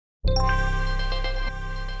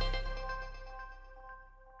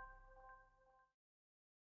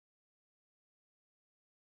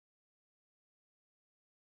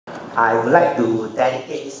I would like to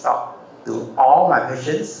dedicate this talk to all my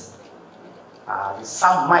patients.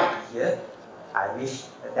 Some might be here. I wish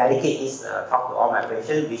to dedicate this talk to all my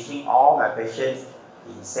patients, wishing all my patients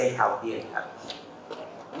be safe, healthy, and happy.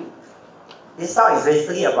 This talk is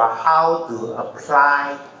basically about how to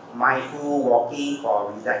apply mindful walking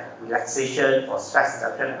for relaxation, for stress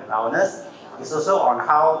reduction and wellness. It's also on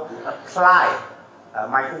how to apply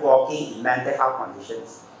mindful walking in mental health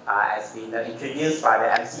conditions. As been introduced by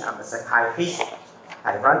the MC, I'm a psychiatrist.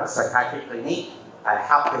 I run a psychiatric clinic. I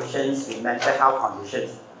help patients with mental health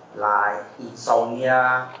conditions like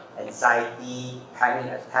insomnia, anxiety,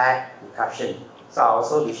 panic attack, depression. So I'll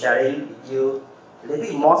also be sharing with you a little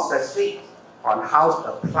bit more specific on how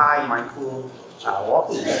to apply mindful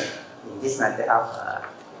walking in this mental health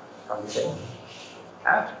condition.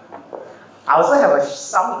 I also have a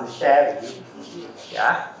song to share with you.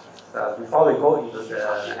 Yeah. So before we go into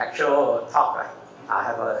the actual talk, I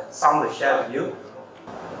have a song to share with you.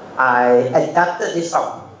 I adapted this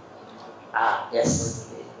song. Yes.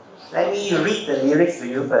 Let me read the lyrics to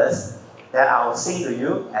you first, then I'll sing to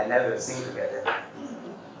you, and then we'll sing together.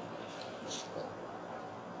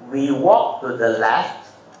 We walk to the left,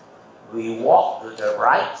 we walk to the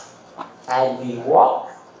right, and we walk,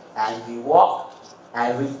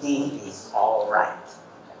 everything is alright.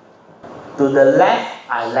 To the left,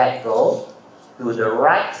 I let go. To the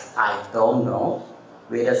right, I don't know.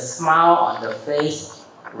 With a smile on the face,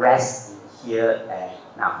 rest here and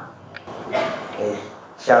now. Okay.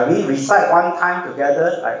 Shall we recite one time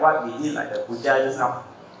together, like what we did, like the puja just now?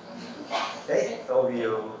 Okay, so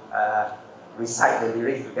we'll recite the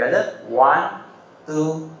lyrics together. 1,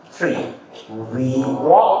 2, 3. We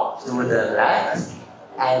walk to the left,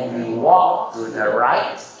 and we walk to the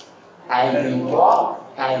right, and we walk,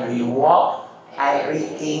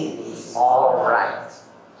 everything is alright.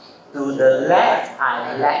 To the left,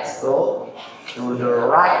 I let go. To the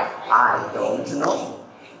right, I don't know.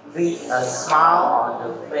 With a smile on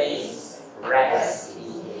the face, rest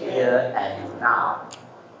here and now.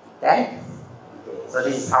 Then, so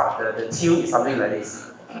this is how the tune is something like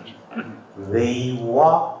this. We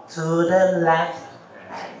walk to the left,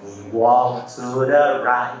 and we walk to the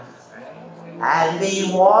right, and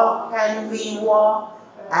we walk,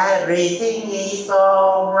 everything is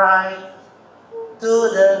alright. To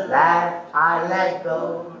the left, I let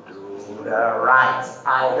go. To the right,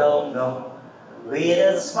 I don't know. With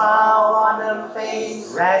a smile on the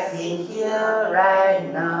face, resting here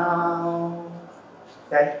and now.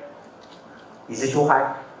 Okay? Is it too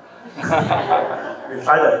high? We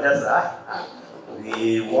try to adjust.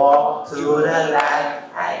 We walk to the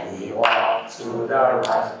left, and we walk to the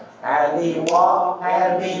right, and we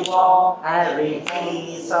walk, everything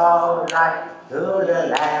is alright. To the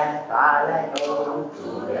left, I let go. To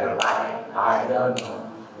the right, I don't know.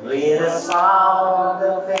 With a smile on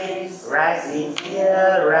the face, resting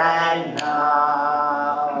here and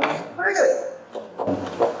now. Very good.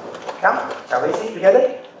 Come, shall we sing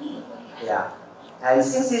together? Yeah. And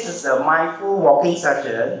since this is a mindful walking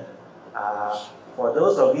session, for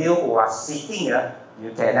those of you who are sitting,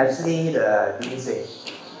 you can actually do this way.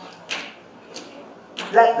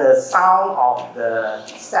 Let the sound of the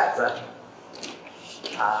steps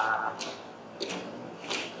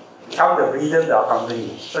become the rhythm of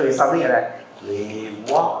company. So it's something like that. We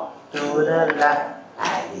walk to the left,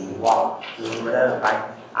 and we walk to the right,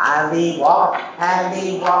 and we walk,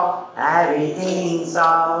 everything's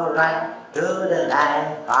alright. To the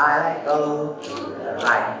left, I let go. To the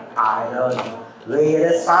right, I don't know.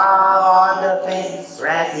 With a smile on the face,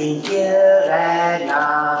 resting here and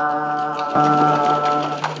now.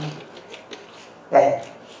 Okay.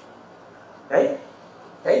 Okay.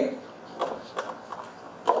 Okay.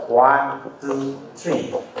 1, 2,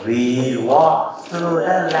 3. We walk to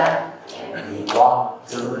the left, we walk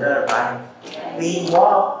to the right. We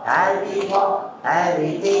walk,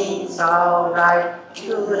 everything's alright.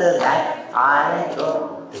 To the left, I let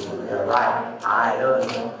go. To the right, I don't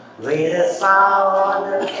know. With a smile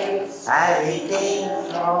on the face,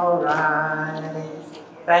 everything's alright.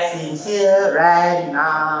 Resting here and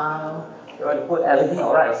now. You want to put everything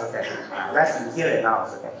alright, it's okay. Resting here and now,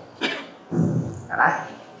 it's okay. Alright?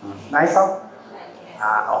 Nice song?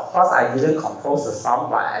 Of course, I didn't compose the song,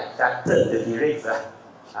 but I adapted the lyrics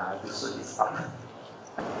to suit this song.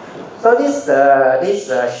 So this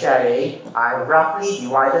sharing, I roughly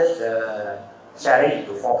divided the sharing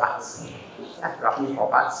into 4 parts. Roughly 4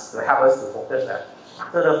 parts to help us to focus.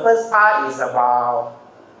 So the first part is about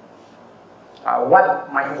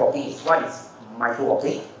what mindful walking is. What is mindful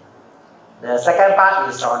walking? The second part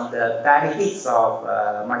is on the benefits of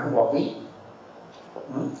mindful walking.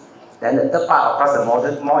 Then the third part, of course,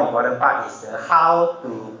 the more important part is how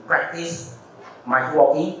to practice mindful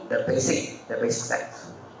walking, the basic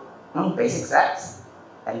steps. Basic steps.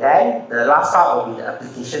 And then the last part will be the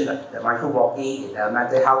application, the mindful walking in the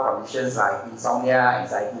mental health conditions like insomnia,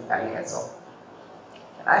 anxiety, panic, and so on.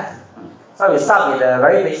 Right? So we start with the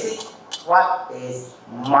very basic. What is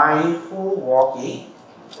mindful walking?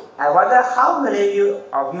 I wonder how many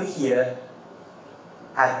of you here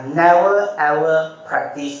have never ever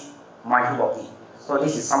practiced mindful walking. So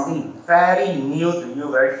this is something very new to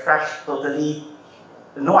you, very fresh, totally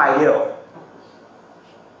no idea of.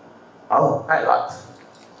 Oh, quite a lot.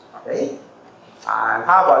 Okay? And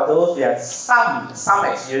how about those who have some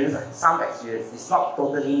experience? Some experience. It's not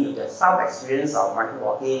totally new. There's some experience of mindful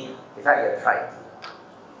walking. In fact, you have tried.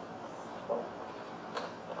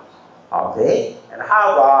 Okay. And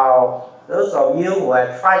how about those of you who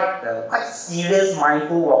have tried the quite serious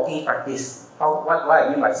mindful walking practice? What I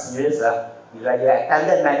mean by serious? You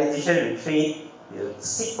attended meditation retreat. You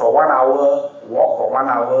sit for 1 hour, walk for 1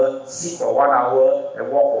 hour, sit for 1 hour,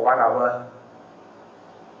 and walk for 1 hour.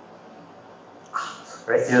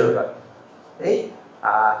 Very serious, right? Okay?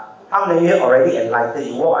 How many of you already enlightened?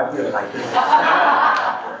 You walk until enlightened.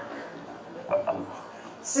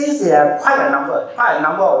 Since there are quite a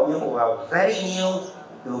number of you who are very new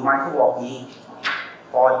to mindful walking,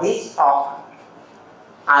 for this talk,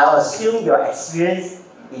 I assume your experience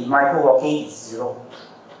in mindful walking is zero.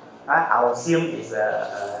 I will assume it's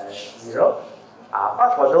zero.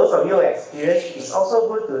 But for those of you who experience, it's also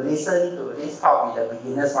good to listen to this talk in the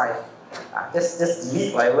beginner's mind. Just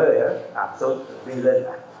delete whatever, so we learn.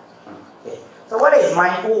 Okay. So what is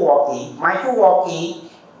mindful walking? Mindful walking,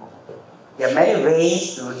 there are many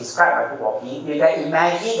ways to describe mindful walking. You can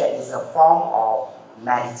imagine that it's a form of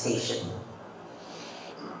meditation.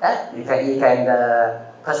 You can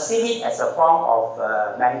perceive it as a form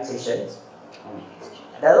of meditation.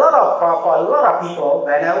 For a lot of people,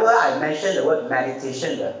 whenever I mention the word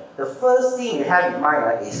meditation, the first thing we have in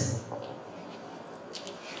mind is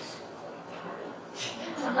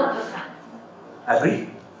agree?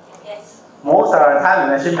 Yes. Most of the time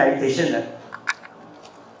we mention meditation,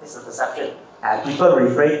 it's a perception. And people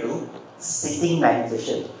refer to sitting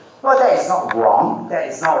meditation. Well, that is not wrong. That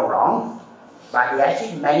is not wrong. But there are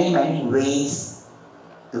actually many ways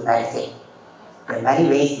to meditate. There are many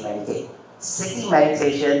ways to meditate. Sitting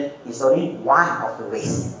meditation is only one of the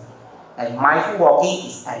ways. And mindful walking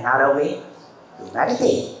is another way to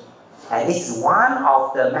meditate. And this is one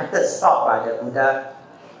of the methods taught by the Buddha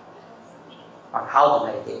on how to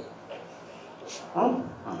meditate.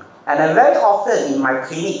 And then very often in my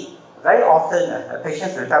clinic,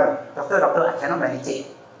 patients will tell me, Doctor, I cannot meditate.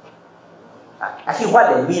 Actually, what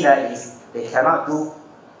they mean is they cannot do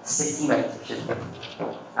sitting meditation.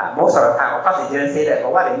 Most of the time, of course they didn't say that,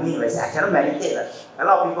 but what they mean is I cannot meditate. A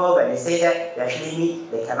lot of people, when they say that, they actually mean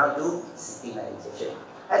they cannot do sitting meditation.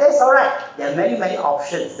 And that's alright. There are many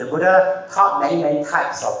options. The Buddha taught many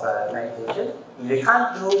types of meditation. If you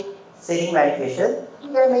can't do sitting meditation,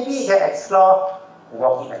 maybe you can explore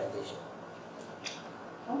walking meditation.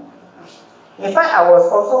 In fact, I was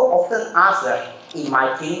also often asked in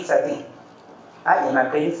my clinic setting, I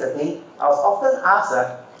was often asked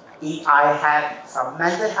if I had some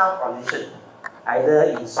mental health condition,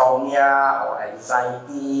 either insomnia or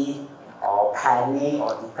anxiety or panic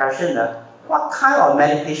or depression, what kind of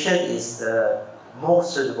meditation is the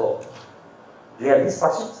most suitable? Do you have these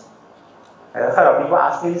questions? Have you heard of people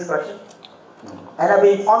asking this question? And I've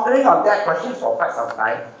been pondering on that question for quite some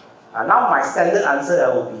time. Now my standard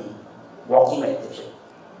answer will be walking meditation.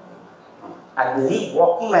 I believe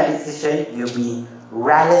walking meditation will be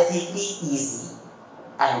relatively easy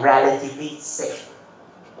and relatively safe.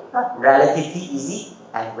 Relatively easy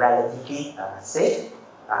and relatively safe.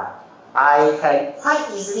 I can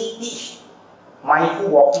quite easily teach mindful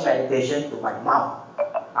walking meditation to my mom.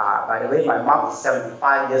 By the way, my mom is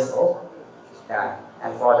 75 years old.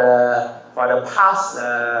 And for the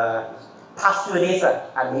past few days,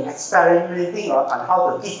 I've been experimenting on how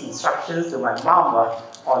to give instructions to my mom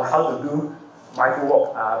on how to do mindful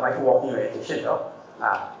walking meditation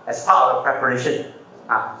as part of the preparation.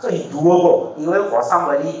 So it's doable, even for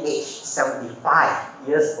somebody aged 75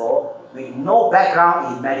 years old with no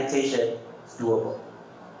background in meditation. It's doable,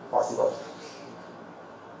 possible.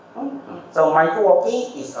 So mindful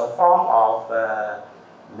walking is a form of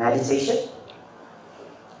meditation,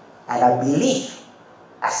 and I believe,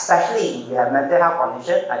 especially if you have mental health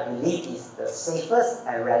condition, I believe it's the safest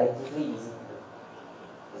and relatively easy to do.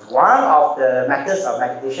 It's one of the methods of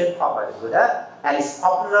meditation taught by the Buddha, and it's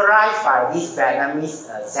popularized by this Vietnamese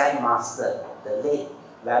Zen master, the late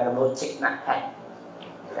Venerable Cheng.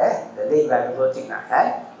 the late Venerable Cheng.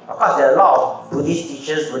 And of course, there are a lot of Buddhist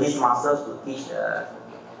teachers, Buddhist masters who teach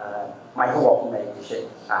mindful walking meditation.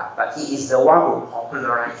 But he is the one who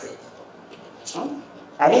popularized it.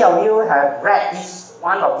 Any of you have read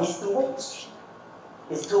one of these two books?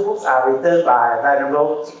 These two books are written by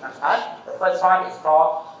Venerable Cheng. The first one is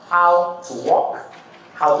called How to Walk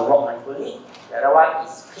Mindfully. The other one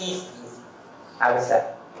is Peace is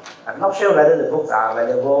Ourself. I'm not sure whether the books are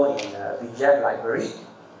available in Vijay Library.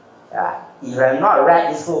 If you have not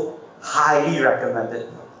read this book, highly recommended.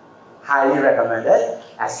 Highly recommended,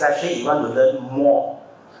 especially if you want to learn more.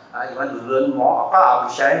 Of course, I'll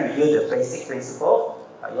be sharing with you the basic principle.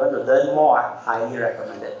 You want to learn more, highly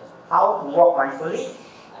recommended. How to walk mindfully?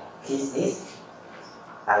 Peace is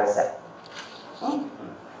Ourself. So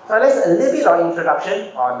there's a little bit of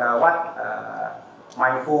introduction on what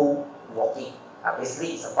mindful walking.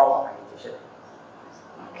 Basically, it's a form of meditation.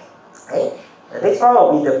 Okay. The next one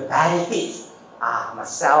will be the benefits.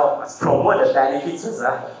 Must promote the benefits first.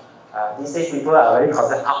 These days people are very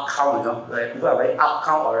concerned outcome, people are very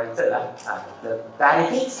outcome oriented. The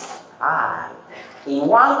benefits in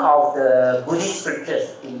one of the Buddhist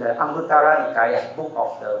scriptures, in the Anguttara Nikaya, book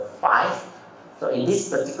of the 5. So in this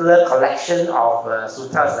particular collection of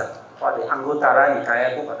suttas, for the Anguttara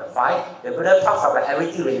Nikaya, book of the 5, the Buddha talks about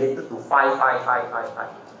everything related to 5.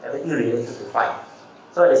 Everything related to 5.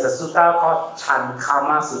 So there's a sutta called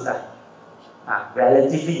Cankama Sutta.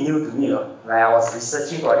 Relatively new to me when I was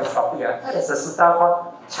researching for this topic. There's a sutta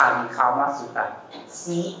called Cankama Sutta.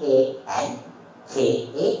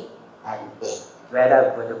 Cankama,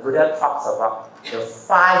 where the Buddha talks about the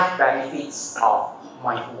 5 benefits of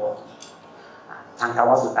mindful walking.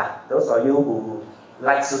 Cankama Sutta. Those of you who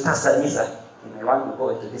like sutta studies, you may want to go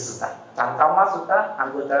into this sutta. Cankama Sutta,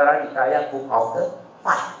 Anguttara Nikaya, book of the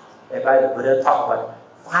 5, whereby the Buddha talks about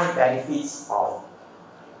 5 benefits of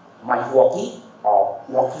mindful walking or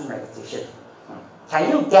walking meditation. Can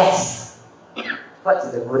you guess what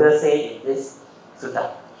did the Buddha say in this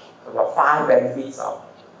sutta about 5 benefits of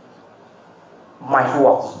mindful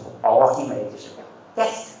walking or walking meditation?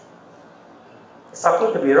 Guess. It's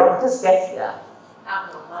okay to be wrong, just guess. Calm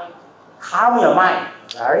your mind. Calm your mind.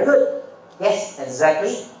 Very good. Yes,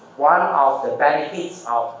 exactly. One of the benefits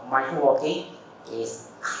of mindful walking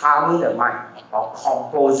is calming the mind or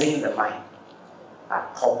composing the mind.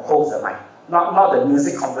 Compose the mind. Not the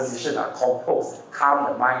music composition, compose.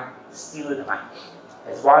 Calm the mind, still the mind.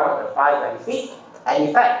 It's one of the 5 benefits. And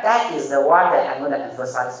in fact, that is the one that I'm going to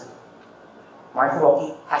emphasize. Mindful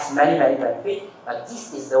walking has many benefits, but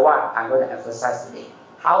this is the one I'm going to emphasize today.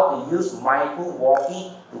 How to use mindful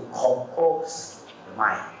walking to compose the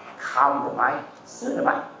mind, calm the mind, still the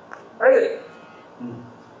mind. Very good.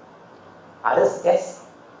 Others guess?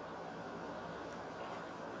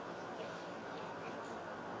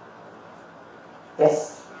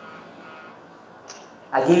 Yes.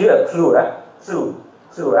 I give you a clue, Clue,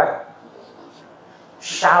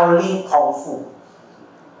 Shaolin Kung Fu.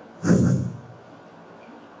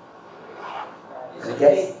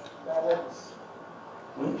 Yes.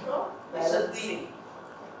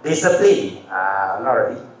 Discipline. Not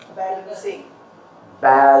really.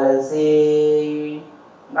 Balancing.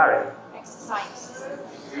 Not really. Exercise.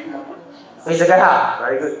 Physical health.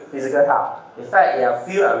 Very good. Physical health. In fact, there are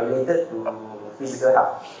few are related to physical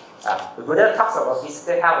health. The Buddha talks about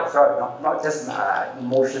physical health as well, not just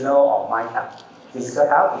emotional or mind health. Physical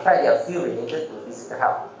health. In fact, there are few related to physical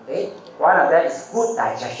health. Okay. One of them is good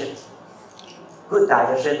digestion. Good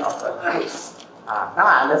digestion of food. Now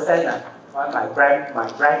I understand my grandma,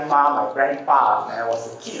 my grandpa, when I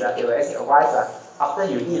was a kid, they were asking advice, after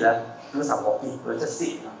you eat, do some walking, we'll just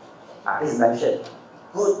sit. This is mentioned.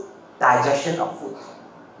 Good digestion of food.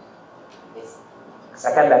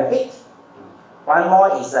 Second benefit. One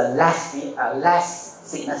more is less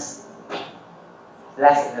sickness.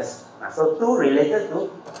 Less sickness. So 2 related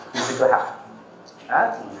to physical health.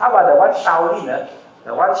 How about the one Shaolin?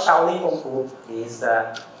 The one Shaolin Kung Fu is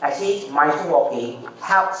actually mindful walking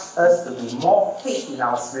helps us to be more fit in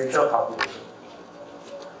our spiritual cultivation.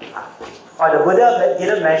 The Buddha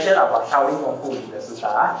didn't mention about Shaolin Kung Fu in the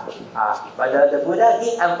sutta, but the Buddha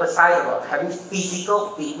did emphasize about having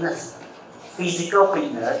physical fitness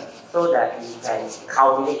so that you can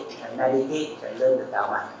cultivate, you can meditate, you can learn the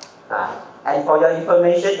Dharma. And for your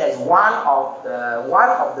information, that's one of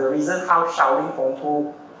the reasons how Shaolin Kung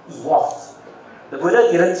Fu evolved. The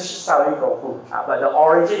Buddha didn't teach Shaolin Kung Fu, but the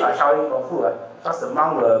origin of Shaolin Kung Fu, because the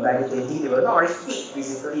monks were meditating, they were not very fit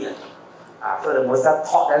physically. So the Buddha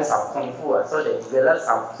taught them some Kung Fu, so they developed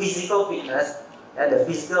some physical fitness, and the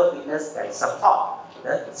physical fitness can support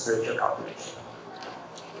the spiritual cultivation.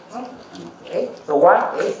 Okay, so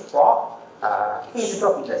one is for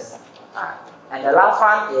physical fitness. And the last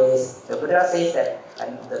one is, the Buddha says that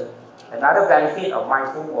another benefit of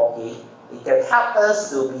mindful walking, it can help us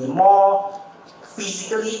to be more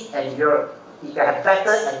physically endurant. It can have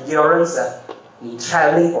better endurance in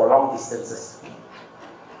traveling for long distances.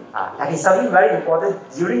 And it's something very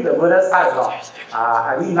important during the Buddha's time.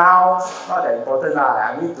 I mean now, not that important.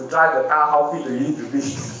 I need to drive the car, how fit do you need to be?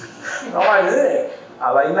 No, why is it?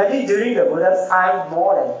 But imagine during the Buddha's time,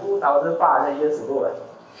 more than 2,500 years ago,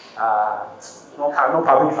 no car, no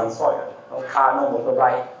public transport, no car, no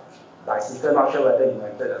motorbike, bicycle, not sure whether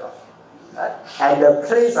invented or not. And the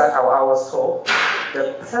place that I was told,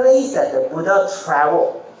 the place that the Buddha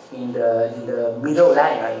traveled in the Middle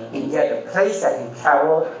Land, in India, the place that he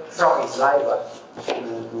traveled throughout his life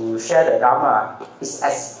to share the Dharma is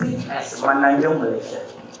as big as Menanjung, Malaysia.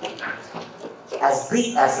 As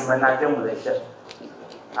big as Menanjung, Malaysia.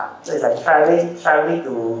 So it's like traveling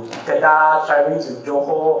to Kedah, traveling to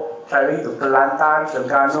Johor, traveling to Kelantan,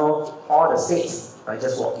 Terengganu, all the states by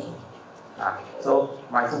just walking. So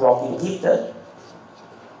mindful walking gives the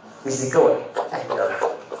physical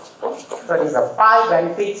activity. So these are 5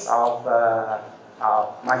 benefits of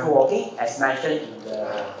mindful walking as mentioned in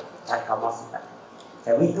the Cankama Sutta.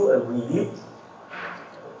 Can we do a review?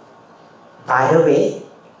 By the way,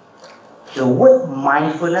 the word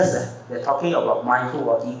mindfulness, they're talking about mindful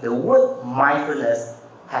walking, the word mindfulness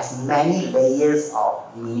has many layers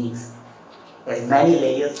of meanings. There's many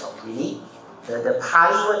layers of meaning. The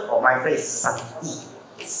Pali word for mindfulness is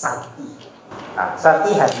Sati. Sati.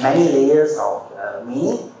 Sati has many layers of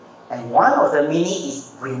meaning, and one of the meaning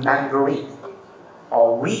is remembering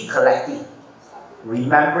or recollecting.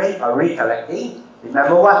 Remembering or recollecting.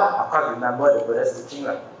 Remember what? Of course, remember the Buddha's teaching.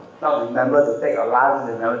 Not remember to take a lunch.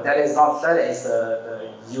 Remember that is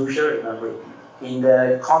the usual remembering. In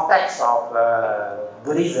the context of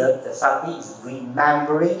Buddhism, the Sati is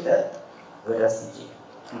remembering the Buddha's teaching.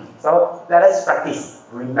 So let us practice.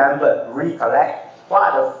 Remember, recollect.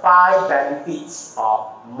 What are the 5 benefits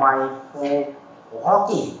of mindful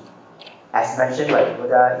walking? As mentioned by the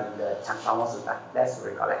Buddha in the Cankama Sutta. Let's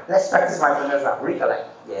recollect. Let's practice mindfulness now. Recollect.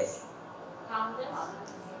 Yes.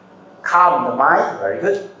 Calm the mind. Very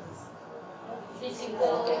good.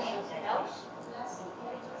 Physical health.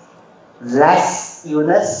 Less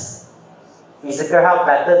illness. Physical health,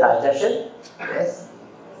 better digestion. Yes.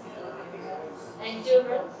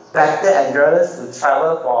 Endurance. Better endurance to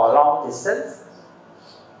travel for a long distance.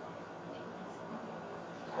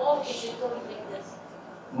 More physical fitness.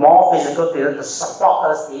 More physical fitness to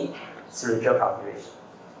support us in spiritual cultivation.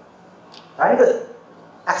 Very good.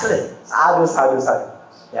 Excellent. Sadhu, sadhu, sadhu.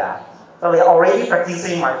 Yeah. So we are already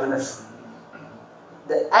practicing mindfulness.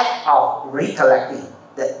 The act of recollecting,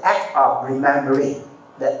 the act of remembering,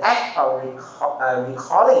 the act of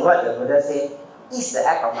recalling what the Buddha said is the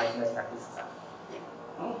act of mindfulness practice.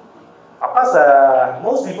 Of course,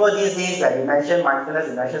 most people these days, when we mention mindfulness,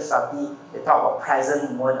 we mention Sati, they talk about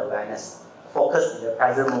present moment awareness. Focus in the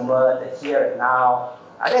present moment, the here and now.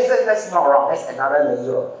 That's not wrong, that's another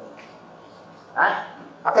layer.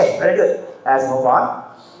 Okay, very good. Let's move on.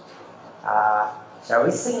 Shall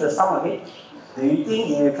we sing the song again? Do you think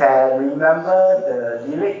you can remember the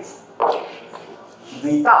lyrics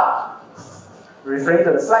without referring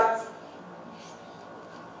to the slides?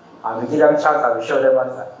 I will give them a chance, I will show them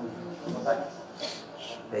once.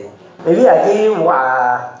 Maybe I give you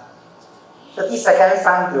 30 seconds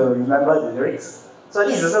time to remember the lyrics. So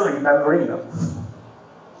this is also remembering.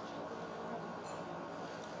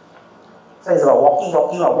 So it's about walking,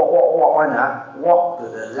 walk on. Walk to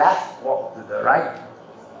the left, walk to the right.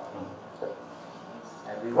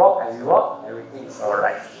 And we walk, everything is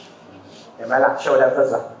alright. Am I like show them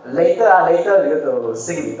first? Later we're going to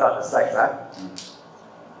sing without the slides.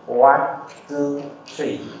 1, 2,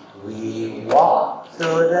 3. We walk to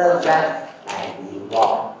the left and we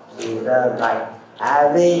walk to the right.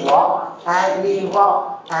 And we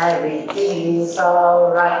walk, everything is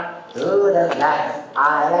alright. To the left,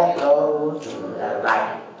 I let go. To the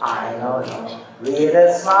right, I don't know. With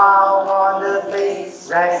a smile on the face,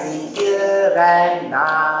 resting here and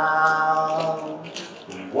now.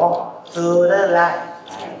 We walk to the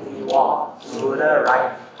left and we walk to the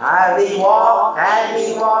right. And we walk,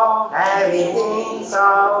 everything's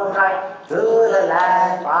alright. To the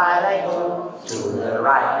left, I let go. To the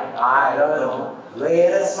right, I don't know.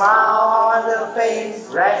 With a smile on the face,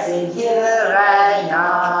 resting here and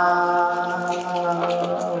now.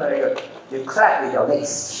 Very good. You clap with your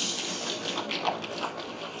legs.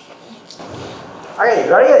 Okay,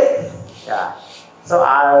 very good. Yeah. So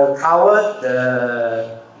I'll cover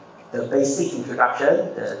the basic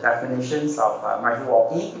introduction, the definitions of mindful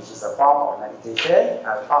walking, which is a form of meditation.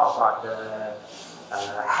 I'll talk about the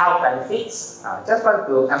health benefits. Just want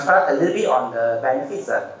to emphasize a little bit on the benefits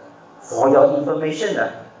for your information.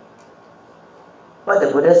 What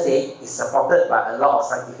the Buddha said is supported by a lot of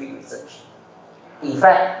scientific research. In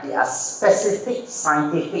fact, there are specific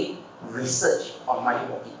scientific research on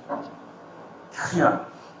mindful walking.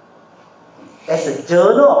 There's a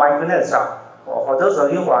journal of mindfulness as well. For those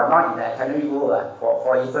of you who are not in the academic world,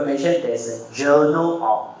 for information, there's a journal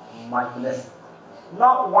of mindfulness.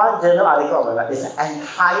 Not one journal article on mindfulness, there's an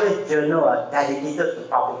entire journal dedicated to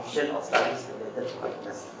publication of studies related to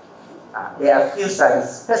mindfulness. There are a few studies,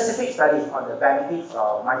 specific studies on the benefits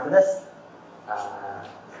of mindfulness,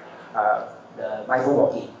 the mindful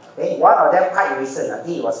walking. Okay? One of them quite recent, I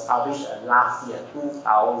think it was published last year,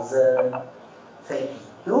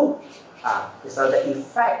 2022. So the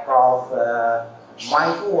effect of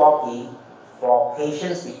mindful walking for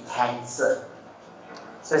patients with cancer,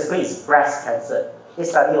 specifically it's breast cancer. This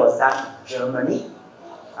study was done in Germany.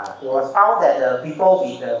 It was found that the people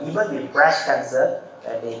with women with breast cancer,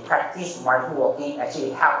 they practice mindful walking,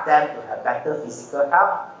 actually help them to have better physical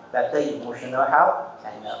health, better emotional health,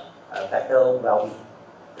 and better well-being.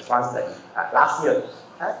 This one study last year.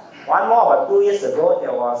 One more, about 2 years ago,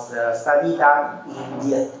 there was a study done in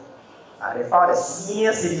India. They found that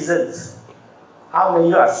senior citizens. How many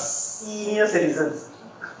of you are senior citizens?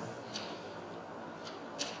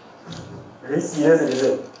 Really senior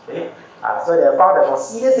citizens. Okay? So they found that for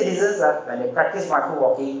senior citizens, when they practice mindful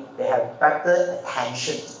walking, they have better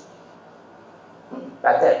attention.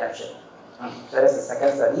 Better attention. So that's the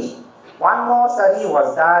second study. One more study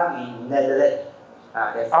was done in Netherlands.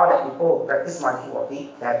 They found that people who practice mindful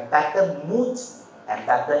walking, they have better mood and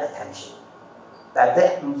better attention.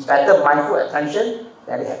 Better mindful attention,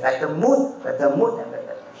 then they have better mood and better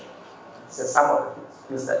attention. So some of the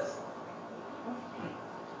few studies.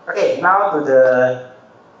 Okay, now to the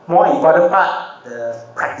more important part, the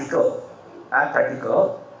practical. There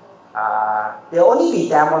will only be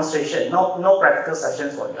demonstration, no practical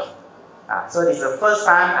sessions for you. So this is the first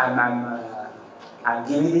time I'm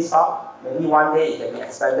giving this talk. Maybe one day it can be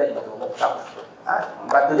expanded into a workshop.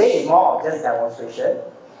 But today is more of just demonstration.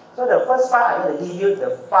 So the first part, I'm going to give you the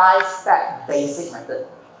 5-step basic method.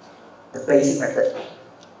 The basic method.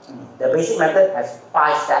 The basic method has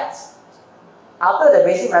 5 steps. After the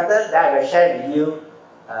basic method, then I will share with you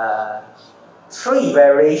 3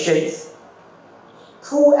 variations,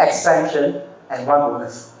 2 extensions, and 1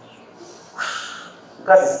 bonus.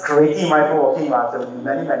 Because it's creating mindful walking, so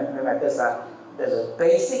many methods. There's a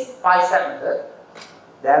basic 5-step method.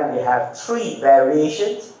 Then we have 3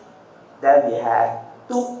 variations. Then we have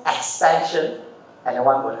 2 extensions and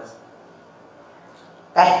 1 bonus.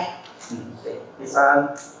 Okay. This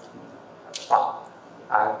one, talk.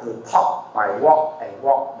 To talk my walk and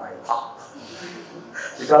walk my talk.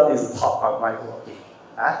 Because it's talk of my walking.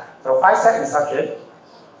 So 5-step instruction.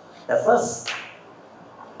 The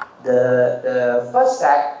first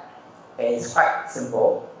step is quite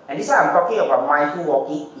simple. And this one I'm talking about mindful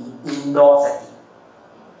walking in indoor setting.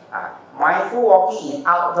 Mindful walking in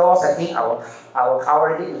outdoor setting, I will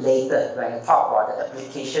cover it later when I talk about the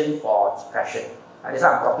application for depression. This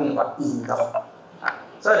one I'm talking about indoor.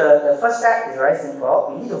 So the first step is very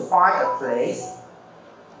simple. We need to find a place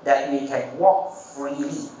that we can walk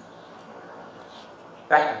freely,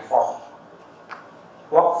 back and forth.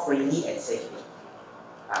 Walk freely and safely.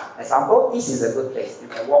 Example, this is a good place. You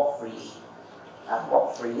can walk freely.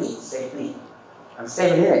 Walk freely, safely. I'm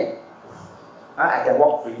safe in it. I can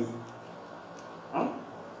walk freely.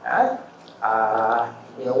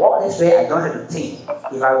 Walk this way, I don't have to think.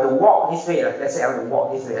 If I were to walk this way, let's say I were to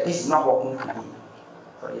walk this way, this is not walking freely.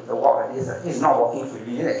 So if I walk like this is not walking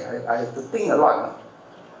freely. I have to think a lot.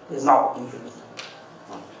 This is not walking freely.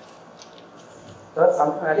 So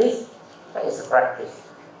something like this, that is a correct place.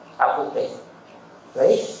 Helpful place.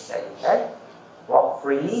 Place that you can walk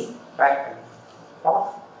freely, back and forth,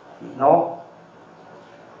 with no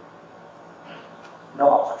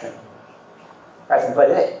obstruction. Quite simple,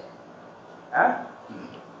 isn't it?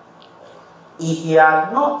 If you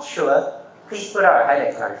are not sure, please put out your hand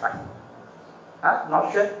and clarify.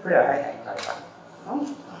 Not sure, put your hand and clarify.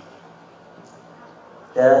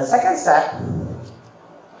 The second step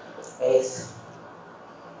is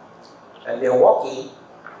when we are walking,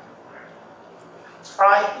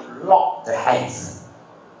 try to lock the hands.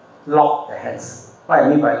 Lock the hands. What I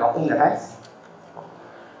mean by locking the hands?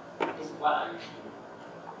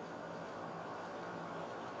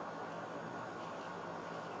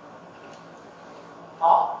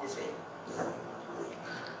 This way.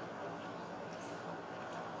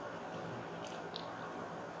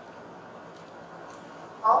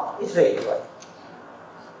 It's very important.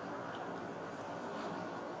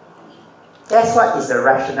 Guess what is the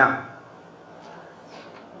rationale?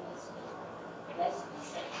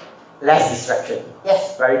 Less distraction.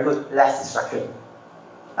 Yes, very good. Less distraction.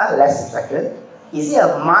 Less distraction. Is it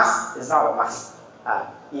a must? It's not a must.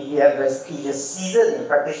 If you're seasoned in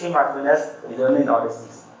practicing mindfulness, you don't need all these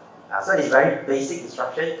things. So it's very basic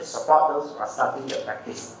instruction to support those who are starting their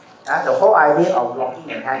practice. The whole idea of blocking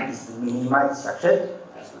the hand is to minimize distraction.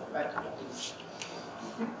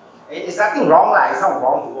 It's nothing wrong, it's not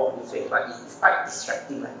wrong to walk this way, but it's quite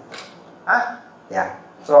distracting. Yeah.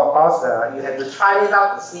 So of course, you have to try it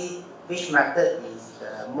out to see which method is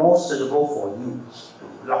the most suitable for you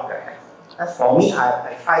to lock your hand. As for me,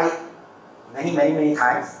 I tried it many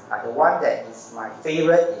times. The one that is my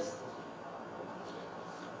favorite is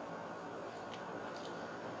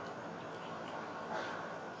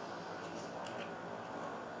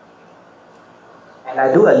and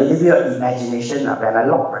I do a little bit of imagination when I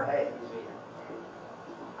lock my hand.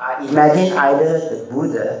 I imagine either the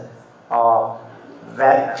Buddha or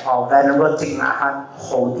Venerable Cheng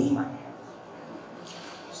holding my hand.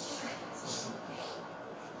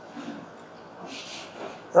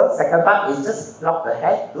 So second part is just lock the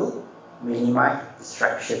head to minimize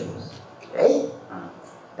distraction. Okay?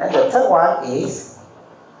 Then the third one is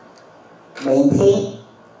maintain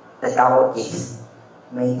the downward gaze.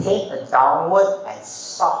 Maintain a downward and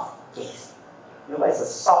soft gaze. You know what is a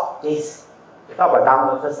soft gaze? We talk about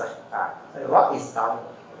downward first. So what is downward?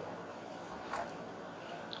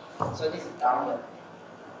 So this is downward.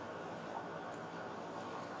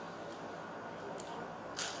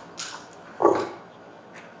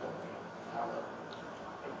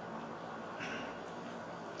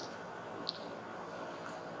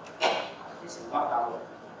 This is not downward.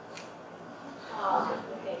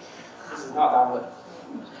 Okay. This is not downward.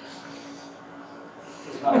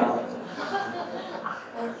 This is not downward.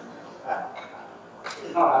 This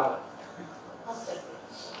is not downward.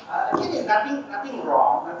 Again, there's nothing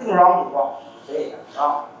wrong. Nothing wrong with walk. Okay,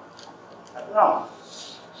 wrong. Nothing wrong.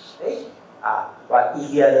 Okay? But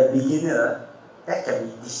if you are the beginner, that can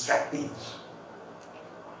be distracting.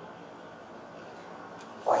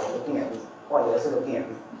 Why are you looking at me? Why are you also looking at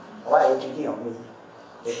me? Why are you thinking of me?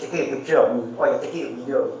 You're taking a picture of me. Why are you taking a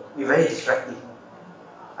video of me? You're very distracting.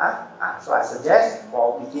 So I suggest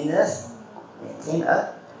for beginners, maintain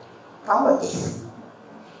a downward gaze.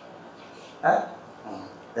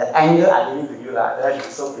 The angle I leave to you, that is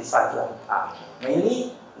so precise. Mainly,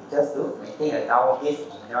 you just do maintain a downward gaze,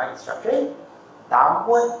 minimize distraction,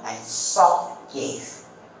 downward and soft gaze.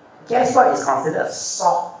 Guess what is considered a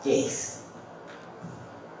soft gaze?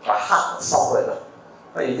 Or hard or soft word.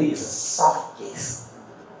 What do you think is a soft gaze?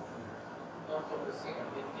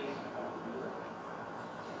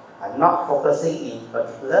 I'm not focusing in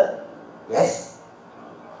particular, yes,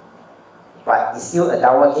 but it's still a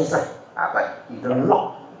downward gaze. But you don't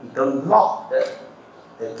lock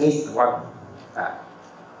the gaze to one.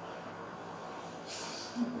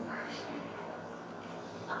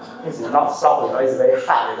 This is not soft, it's very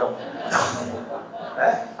hard,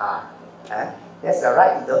 Yes, you're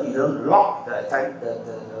right, you don't lock the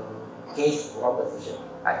gaze to one position.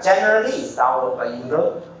 Generally it's downward, but you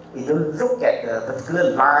don't look at the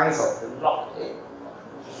particular lines of the lock.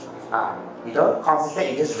 You don't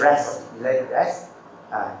concentrate, you just rest. You let it rest.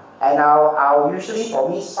 And I'll usually, for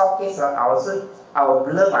me, soft gaze, I will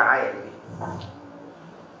blur my eye a bit.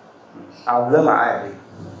 I'll blur my eye a bit.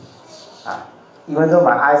 Even though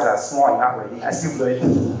my eyes are small enough already, I still blur it.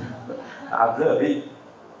 I'll blur a bit.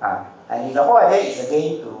 And the whole idea is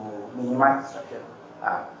again to minimize distraction.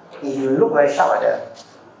 If you look very sharp at that,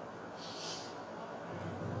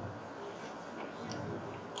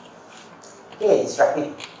 it's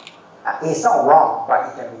distracting. It's not wrong, but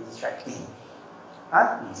it can be distracting.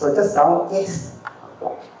 So just downward gaze.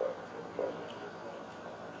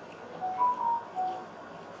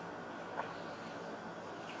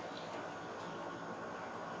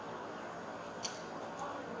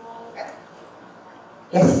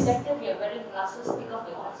 Yes. Is it better if you're wearing glasses, pick off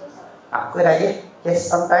your glasses? Good idea. Yes,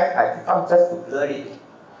 sometimes I become just to blur it.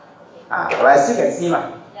 But I still can see.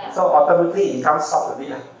 Yeah. So automatically it becomes soft a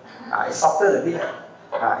bit. It's softer a bit.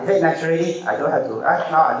 In fact, naturally, I don't have to.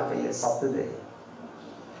 Now I look at it, softer a bit.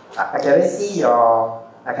 I can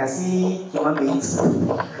see human beings.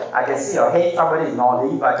 I can see your head, somebody is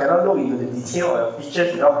nodding, but I cannot look into the detail of your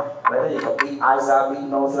features, whether you got big eyes, big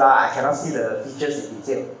nose, I cannot see the features in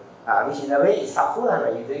detail. Which in a way is helpful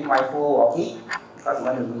when you're doing mindful walking, because you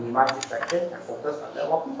want to minimize distraction and focus on the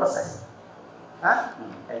walking process.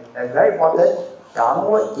 And very important,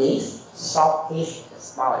 downward gaze, soft gaze, and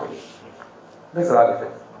smile at it. Makes a lot of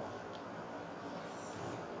difference.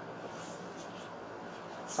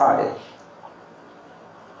 Smile.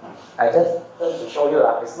 I just want to show you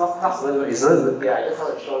it's not so good, it's really good. Yeah, I just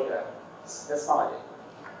want to show you Just smile.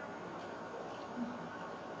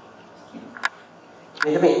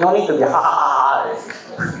 Little bit, no need to be ha ha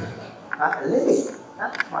ha. A little bit.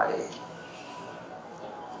 Smile.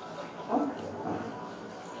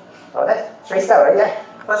 So that's 3 steps, right? Yeah.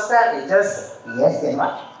 First step is just yes and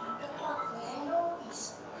what?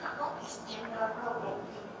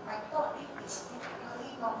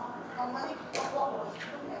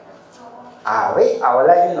 Wait, I will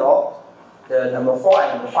let you know. The number 4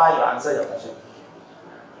 and number 5 will answer your question.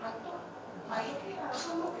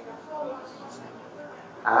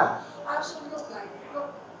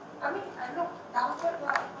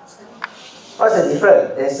 What's the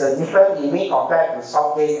difference? There's a difference you mean compared to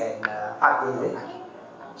soft gaze and hard gaze, is it?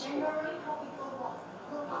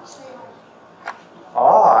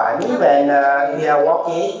 I mean when we are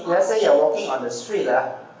walking, let's say you're walking on the street,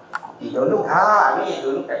 you don't look hard, you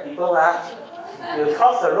don't look at people. You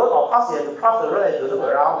cross the road, or you have to cross the road and you look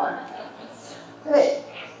around. Hey,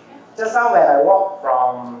 just now when I walk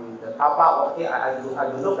from the car park walking, I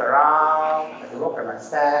look around, I look at my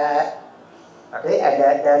step. Okay, and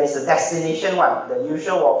there is a destination one. The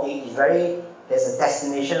usual walking is there's a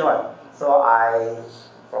destination one. So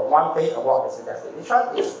from one place I walk, there's a destination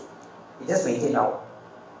one. You just maintain out.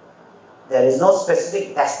 There is no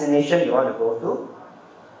specific destination you want to go to.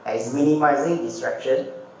 And it's minimizing distraction.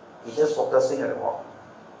 You're just focusing on the walk.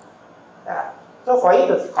 Yeah. So for you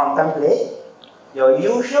to contemplate, your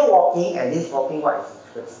usual walking and this walking, what is the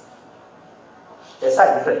difference? They're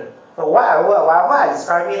slightly different. So what I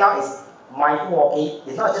describe now is mindful walking.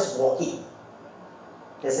 It's not just walking.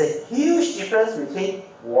 There's a huge difference between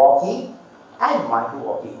walking and mindful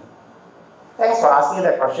walking. Thanks for asking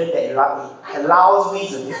that question. That allows me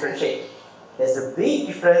to differentiate. There's a big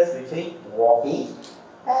difference between walking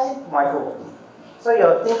and mindful walking. So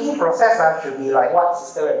your thinking process should be like what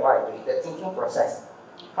Sister and what I do, the thinking process.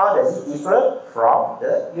 How does it differ from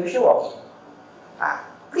the usual walking?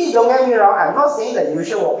 Please don't get me wrong, I'm not saying that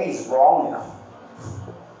usual walking is wrong,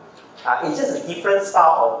 it's just a different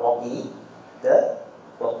style of walking. The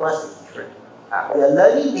purpose is different. We are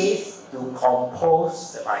learning this to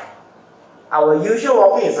compose the mind. Our usual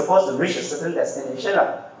walking is supposed to reach a certain destination.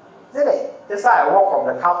 Isn't it? That's why I walk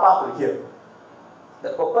from the car park to here. The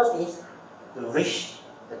purpose is to reach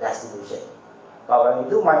the destination. But when we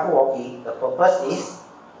do mindful walking, the purpose is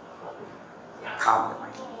to calm the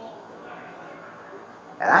mind.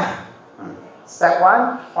 Step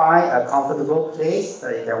 1, find a comfortable place so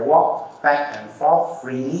you can walk back and forth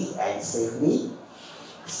freely and safely.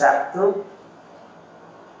 Step 2,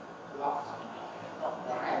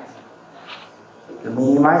 to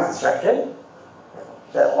minimize distraction.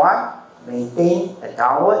 Third one, maintain a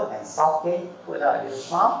downward and soft gaze. Put out a little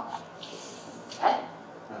smile.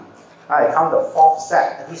 Now I count the 4th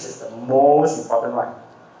step. This is the most important one.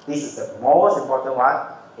 Is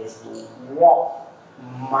to walk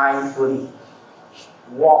mindfully.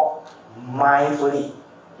 Walk mindfully.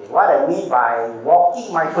 Okay, what I mean by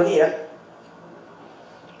walking mindfully,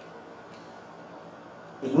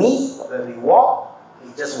 it means when we walk,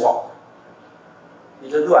 we just walk. We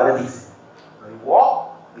don't do other things. When we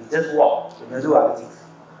walk, we just walk. We don't do other things.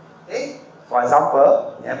 Okay? For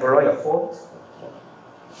example, you borrow your phone.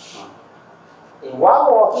 In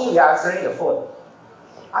while walking, you are answering the phone.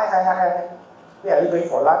 Hi. Where are you going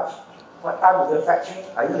for lunch? What time is the factory?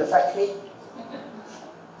 Are you in the factory?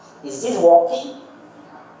 Is this walking?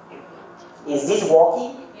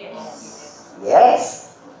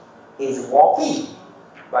 Yes. It's walking.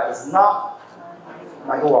 But it's not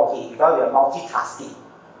mindful walking because we are multitasking.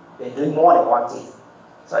 We're doing more than one thing.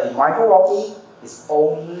 So in mindful walking, it's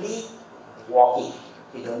only walking.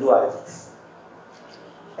 We don't do other things.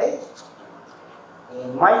 Okay?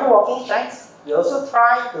 In mindful walking, we also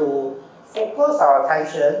try to focus our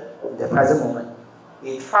attention in the present moment.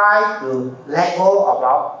 We try to let go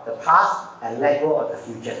about the past and let go of the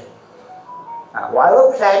future.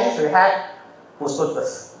 Whatever plannings we have, postpone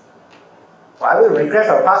first. Whatever regrets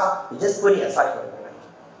of the past, we just put it aside for a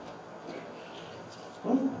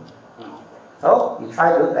moment. So, we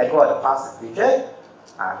try to let go of the past and future.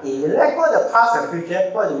 If we let go of the past and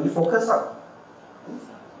future, what do we focus on?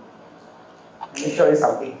 Let me show you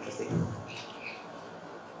something interesting.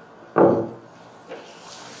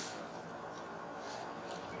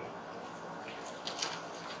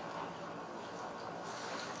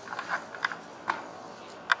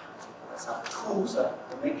 Some tools to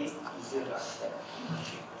make this easier to understand.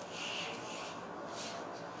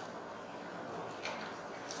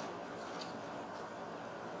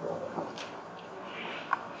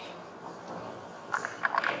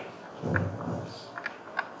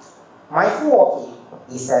 mindful walking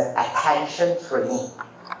is an attention training.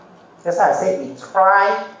 That's why I say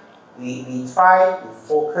we try to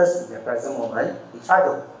focus in the present moment. We try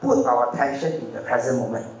to put our attention in the present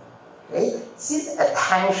moment. Okay? Since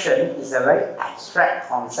attention is a very abstract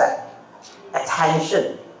concept,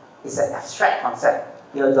 attention is an abstract concept.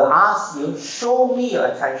 You have to ask you, show me your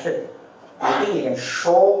attention. You think you can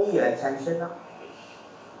show me your attention now?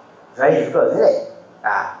 Very difficult, isn't it?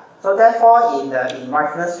 So therefore, in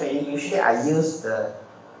mindfulness training, usually I use the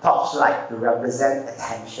torchlight to represent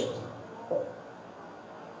attention.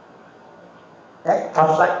 Okay?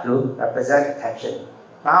 Torchlight to represent attention.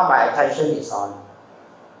 Now my attention is on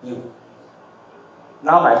you.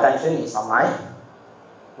 Now my attention is on my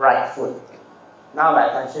right foot. Now my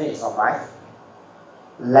attention is on my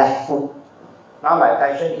left foot. Now my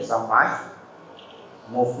attention is on my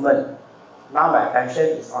movement. Now my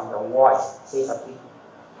attention is on the voice. Say something.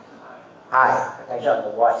 Hi, attention on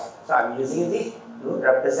the voice. So I'm using this to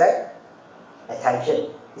represent attention.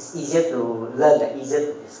 It's easier to learn and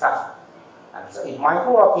easier to discuss. So in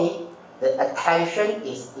mindful walking, the attention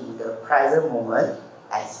is in the present moment,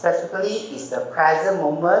 and specifically is the present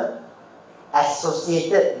moment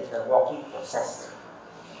associated with the walking process.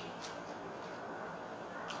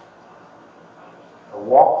 The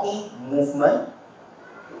walking movement,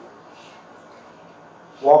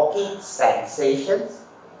 walking sensations,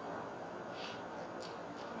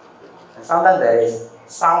 and sometimes there is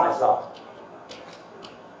sound as well.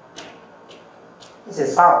 This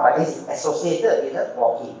is sound, but this is associated with the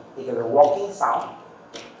walking. It can be walking sound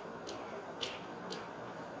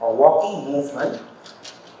or walking movement,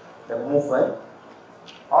 the movement,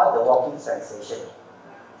 or the walking sensation.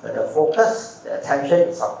 So the focus, the attention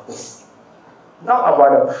is on this. Not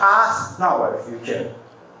about the past, not about the future.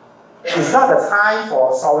 It's not the time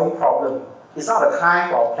for solving problems. It's not the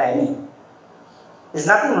time for planning. There's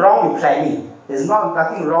nothing wrong with planning. There's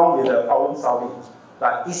nothing wrong with the problem solving.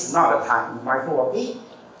 But this is not the time. In mindful walking,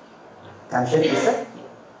 attention is it.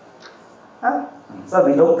 So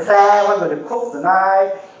we don't plan what we're going to cook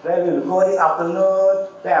tonight, where we will go this afternoon,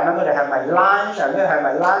 where am I going to have my lunch, I'm going to have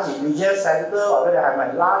my lunch in Leisure Center, or I'm going to have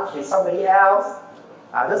my lunch with somebody else.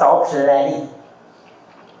 Those are all planning.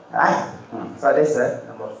 Right? So this is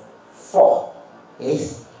number 4,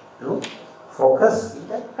 is to focus in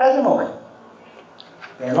the present moment.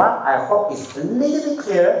 And what I hope is a little bit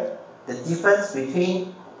clearer, the difference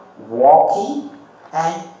between walking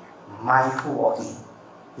and mindful walking.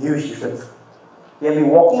 Huge difference. We have been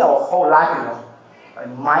walking our whole life, I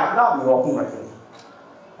might not be walking mindfully.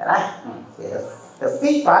 Right? Okay, the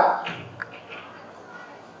fifth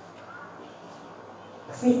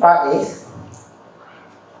part is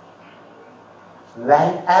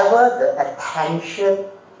whenever the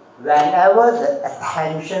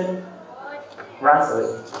attention runs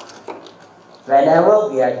away, whenever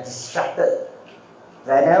we are distracted,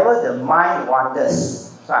 whenever the mind wanders.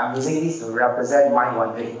 So I'm using this to represent mind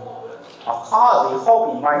wandering. Of course, we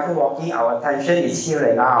hope in mindful walking our attention is here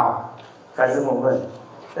and now, present moment.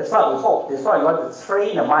 That's what we hope. That's why we want to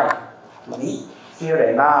train the mind to be here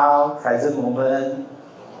and now, present moment.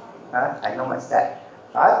 I know my step.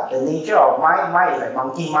 The nature of mind is like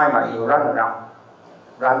monkey mind, you run around.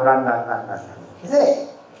 Run. Is it?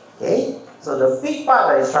 Okay? So the fifth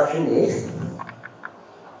part of the instruction is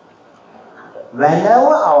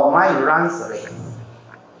whenever our mind runs away,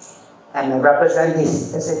 and I represent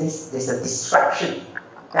this, let's say this is a distraction.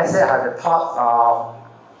 Let's say I have the thought of,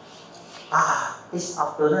 this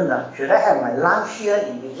afternoon, should I have my lunch here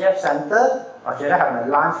in the Leisure Center, or should I have my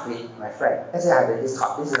lunch with my friend? Let's say I have this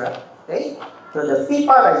thought, this is right. Okay? So the fifth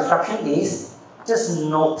part of the instruction is just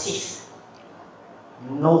notice.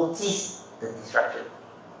 Notice the distraction.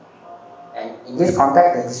 And in this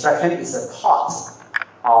context, the distraction is a thought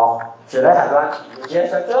of, should I have lunch in the Leisure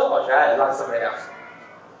Center, or should I have lunch somewhere else?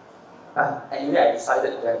 Anyway, I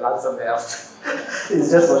decided to have lunch somewhere else.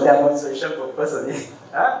 It's just for demonstration purpose only.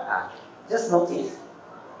 Just notice.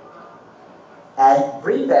 And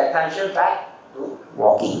bring the attention back to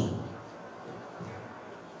walking.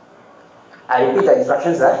 I repeat the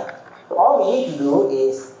instructions. All we need to do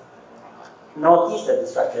is notice the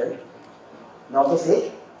distraction. Notice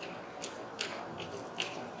it.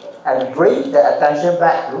 And bring the attention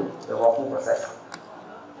back to the walking process.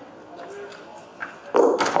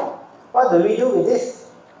 What do we do with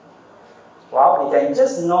this? Well, we can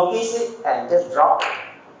just notice it and just drop.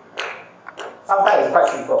 Sometimes it's quite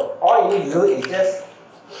simple. All you need to do is just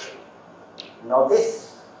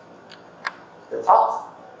notice the thought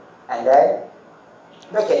and then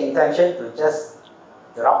make an intention to just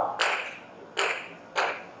drop.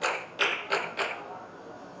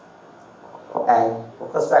 And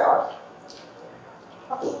Focus back on.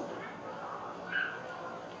 Okay.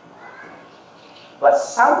 But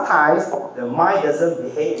sometimes the mind doesn't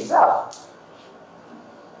behave itself.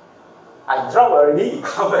 I drop already, you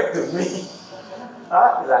come back to me. It's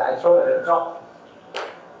like I throw it, drop.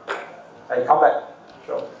 I come back,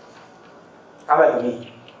 throw. Come back to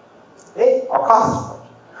me. Hey, of course,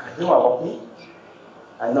 I do my walking.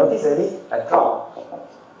 I notice already, I drop.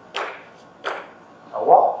 I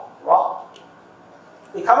walk.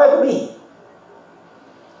 They come back to me.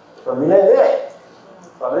 Familiar with it?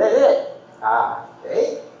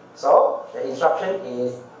 Okay. So the instruction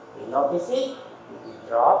is you notice it, you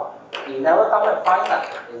drop. You never come back find that.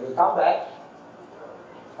 If you come back,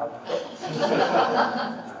 of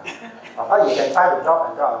course you can try to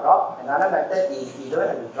drop. Another method is you don't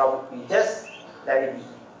have to drop it, you just let it be.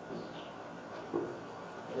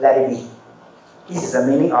 Let it be. This is the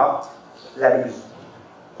meaning of let it be.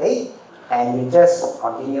 Okay? And you just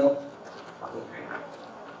continue. Okay.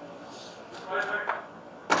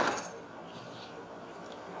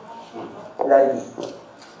 Let it be.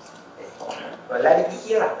 But let it be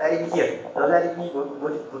here. Let it be here. Don't let it be.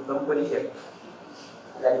 Don't put it here.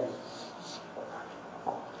 Let it be.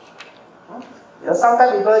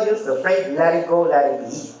 Sometimes people use the phrase let it go, let it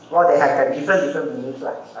be. Well, they have different meanings.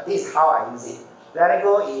 But this is how I use it. Let it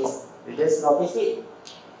go is you just notice it.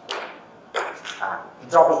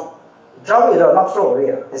 Drop it. Drop it or not throw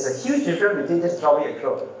away. There's a huge difference between just drop it and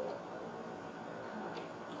throw it.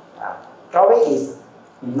 Drop it is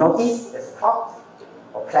you notice there's a thought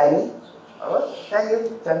or planning. Then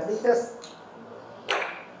you gently just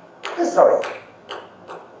drop it.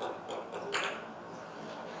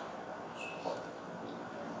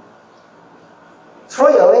 Throw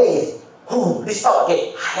it away is, this thought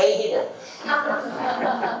again, I hate it.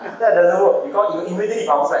 That doesn't work because you immediately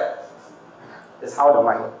bounce back. That's how the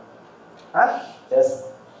mind works. Just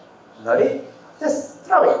note it, just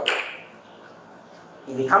throw it.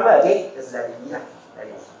 If you come back again, just let it be. Let it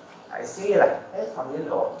be. I see it continue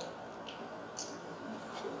to on.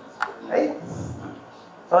 Right?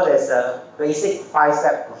 So there's a basic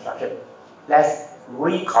 5-step instruction. Let's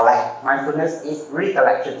recollect. Mindfulness is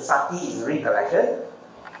recollection. Sati is recollection.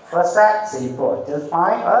 First step, simple. Just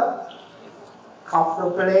find a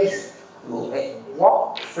comfortable place to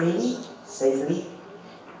walk freely, safely.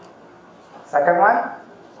 Second one,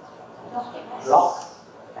 lock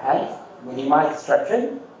and minimize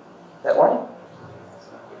distraction. That one,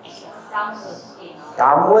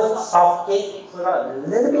 downward, soft gaze, put out a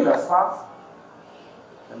little bit of spark.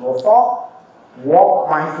 Number 4, walk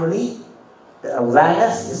mindfully. The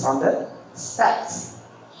awareness is on the steps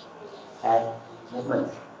and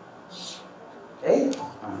movement. Okay?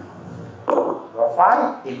 Number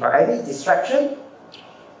 5, if got any distraction,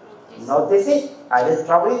 notice it, either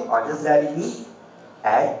drop it or just let it be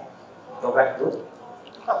and go back to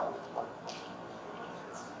up.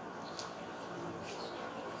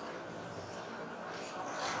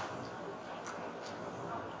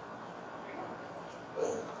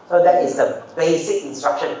 So that is the basic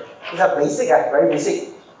instruction. These are basic, very basic.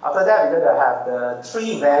 After that, we're going to have the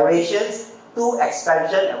 3 variations, 2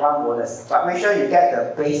 expansion and 1 bonus. But make sure you get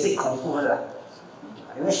the basic Kung Fu first.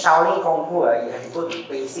 Even Shaolin Kung Fu, you have to go to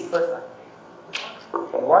basic first.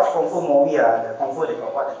 You watch Kung Fu movie, the Kung Fu, they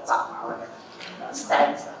got what the zhang,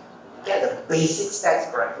 stance. Get the basic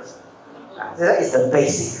stance correct first. That is the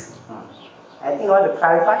basic. Anything you want to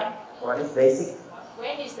clarify? What is basic?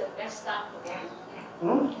 When is the best time to walk?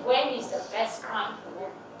 When is the best time to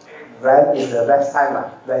walk? When is the best time?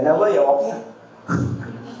 Whenever you're walking.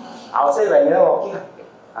 I would say when you're walking.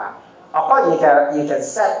 Of course, you can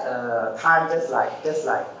set a time just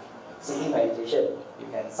like sitting meditation.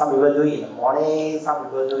 Some people do it in the morning, some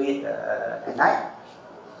people do it at night.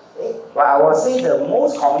 Okay? But I would say the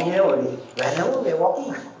most convenient will be whenever we're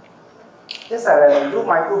walking. Just like when you do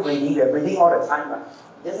mindful breathing, we're breathing all the time.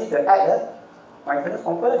 You just need to add a mindfulness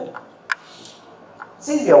component.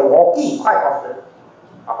 Since you're walking quite often,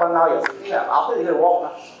 after now you're sitting, after you're going to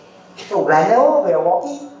walk. So whenever we're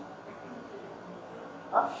walking,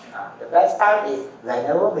 the best time is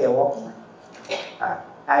whenever we are walking.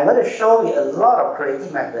 I'm going to show you a lot of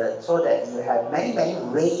creative methods so that you have many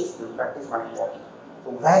ways to practice mindful walking. So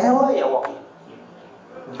whenever you're walking,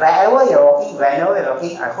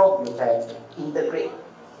 I hope you can integrate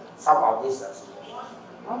some of these.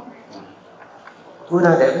 Good,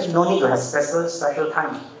 that means no need to have special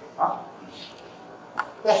time.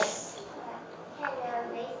 Yes.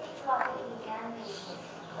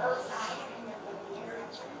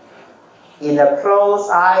 In the close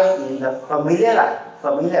eye, in the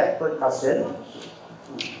familiar, good question.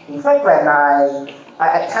 In fact, when I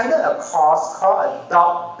I attended a course called a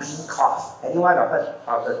Dog B course. Anyone have heard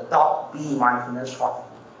of the Dog B mindfulness course?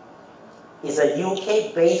 It's a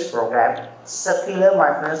UK-based program, circular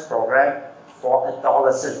mindfulness program for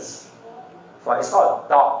adolescents. It's called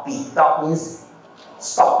Dog B. Dog means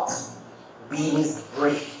stopped. B means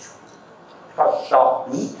breathed. It's called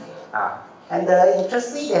Dog B. And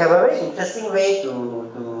interestingly, they have a very interesting way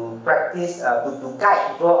to practice, to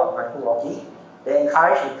guide people on mindful walking. They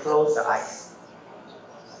encourage you to close the eyes.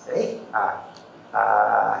 Okay?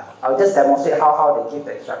 I'll just demonstrate how they give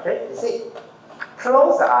the instruction. You see,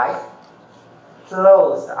 close the eyes,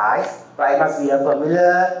 but it must be a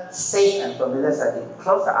familiar, safe and familiar setting.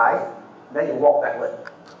 Close the eyes, then you walk backward.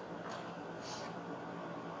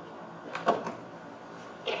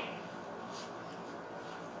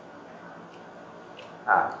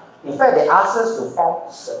 In fact, they ask us to form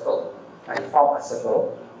a circle. You form a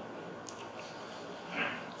circle,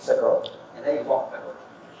 and then you walk backward.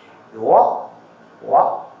 You walk,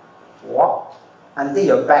 until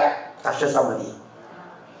your back touches somebody.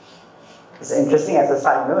 It's an interesting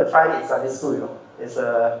exercise. You never tried it in Sunday school, you know. It's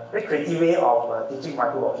a very creative way of teaching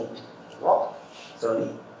mindful walking. Walk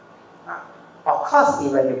slowly. Of course,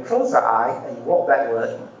 when you close the eye and you walk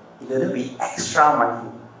backward, you're going to be extra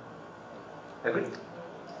mindful. Agree?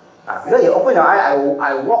 Because you open your eye,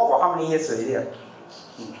 I walk for how many years already?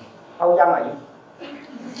 How young are you?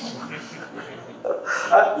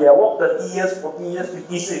 You walk 30 years, 40 years,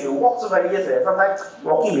 50 years, you walk so many years, sometimes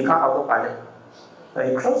walking becomes autopilot.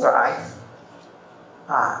 When you close your eyes,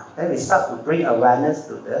 then we start to bring awareness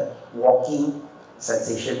to the walking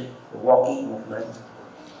sensation, the walking movement.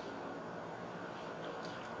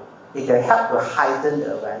 It can help to heighten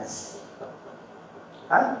the awareness.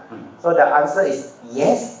 So the answer is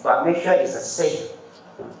yes, but make sure it's a safe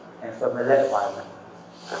and familiar environment.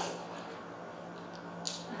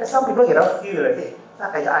 Some people cannot feel it.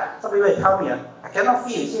 Some people tell me, I cannot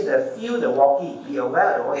feel. You see, feel the walking, be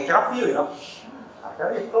aware of the walking. You cannot feel, you know.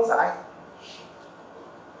 Can you close the eyes?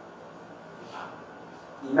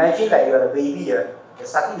 Imagine that you're a baby, you're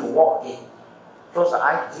starting to walk again. Close the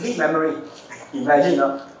eye, delete memory. Imagine,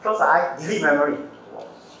 close the eye, delete memory.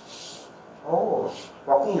 Oh,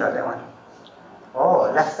 walking like that one.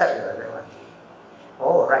 Oh, left step like that one.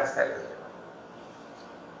 Oh, right step like that one.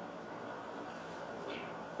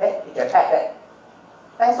 Okay, you can add that.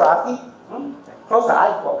 Thanks for asking. Close the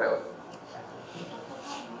eye, walk that way.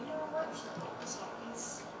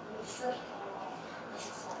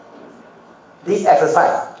 This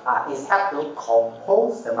exercise is help to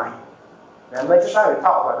compose the mind. Remember just now we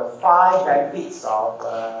talked about the 5 benefits of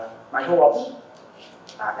mindful walking,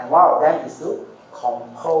 and one of them is to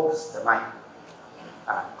compose the mind.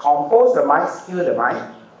 Compose the mind, still the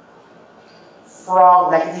mind from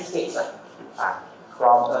negative states.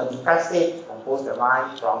 From a depressed state, compose the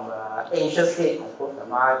mind. From an anxious state, compose the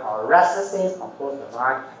mind. From a restless state, compose the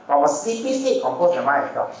mind. From a sleepy state, compose the mind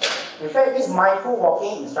as well. In fact, this mindful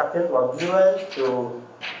walking instructions were given to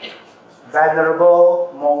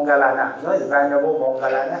Venerable Moggallana. You know the Venerable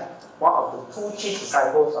Moggallana? One of the 2 chief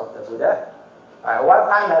disciples of the Buddha. One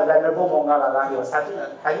time, Venerable Moggallana, he was having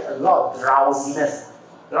a lot of drowsiness,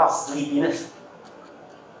 a lot of sleepiness.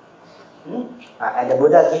 And the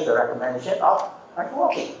Buddha gave the recommendation of mindful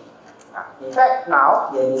walking. In fact, now,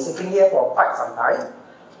 he has been sitting here for quite some time, I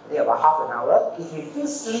think about half an hour. If you feel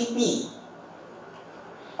sleepy,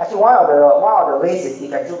 actually one of the ways is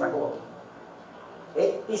effective mindful walking.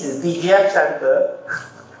 Okay? This is VGF center.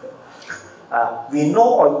 We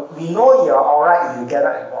know you're alright if you get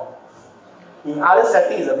up and walk. In other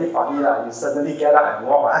settings, it's a bit funny. You suddenly get up and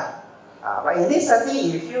walk. But in this setting,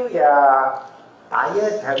 if you feel you're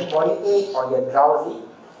tired, having body ache, or you're drowsy,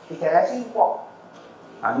 you can actually walk.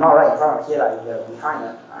 Not right in front of here, like you're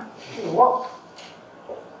behind. You walk.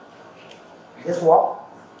 You just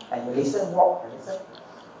walk, and you listen, walk, and listen.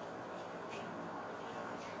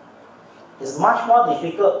 It's much more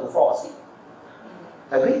difficult to fall asleep.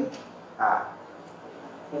 Agree? In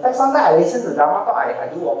fact, sometimes I listen to Dharma talk, I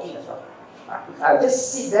do walking as well. I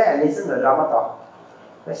just sit there and listen to the Dharma talk.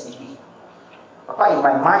 Very sleepy. But if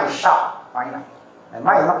my mind is sharp, fine. My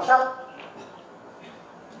mind is not sharp,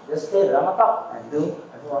 just play the Dharma talk and do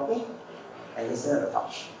walking and listen to the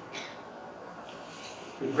talk.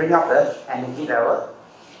 We bring up the energy level,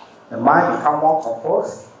 the mind becomes more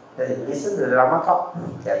composed, then you listen to the Dharma talk,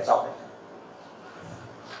 they absorb it.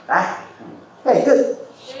 Okay, good.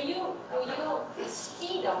 Do you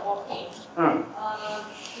speed of walking?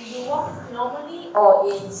 Do you walk normally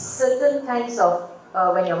or in certain kinds of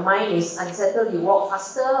when your mind is unsettled, you walk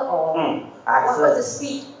faster or what's the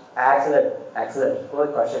speed? Excellent.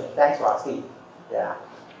 Good question. Thanks for asking. Yeah.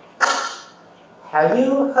 Have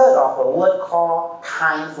you heard of a word called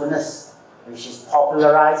kindfulness, which is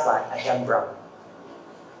popularized by Ajahn Brahm?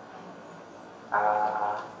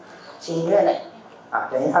 Cheng,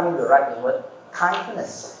 can you help me to write the word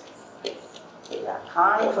kindfulness? Yeah,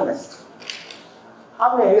 kindfulness.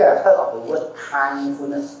 How many of you have heard of the word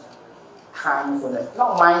kindfulness? Kindfulness,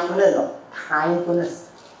 not mindfulness, no, kindfulness.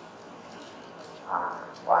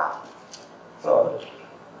 Wow. So,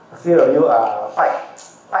 a few of you are quite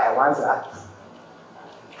advanced.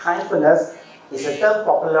 Kindfulness is a term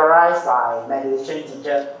popularized by meditation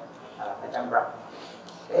teacher Ajahn Brahm.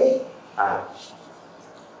 Okay?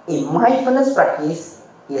 In mindfulness practice,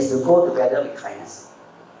 is to go together with kindness.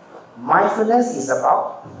 Mindfulness is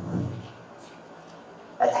about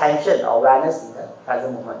attention, awareness in the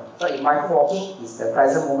present moment. So in mindful walking, is the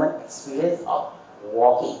present moment experience of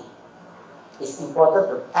walking. It's important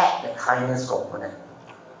to add the kindness component.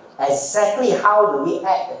 Exactly how do we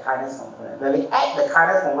add the kindness component? When we add the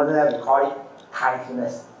kindness component, we call it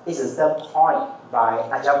kindfulness. This is the point by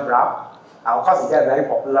Ajahn Brahm. Of course, it got very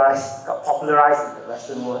popularized in the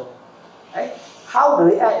Western world. Right? How do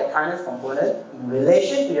we add the kindness component? In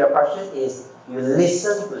relation to your question is, you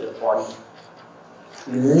listen to the body.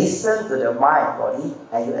 You listen to the mind and body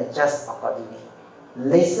and you adjust accordingly.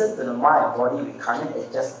 Listen to the mind and body with kindness,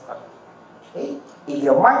 adjust accordingly. Okay? If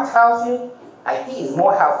your mind tells you, I think it's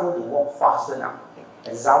more helpful to walk faster now.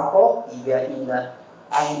 Example, if you are in an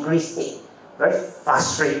angry state, very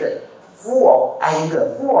frustrated, full of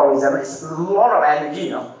anger, full of resentment, it's a lot of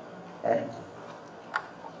energy, and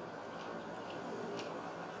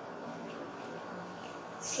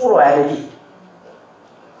full of energy.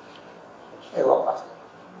 You walk faster.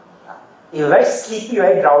 If you're very sleepy,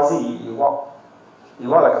 very drowsy, you walk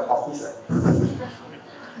like a tortoise,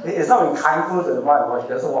 right? It's not being kindful to the mind and body,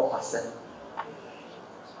 you also walk faster.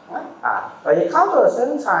 But you come to a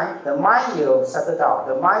certain time, the mind will settle down,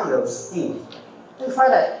 the mind will still. You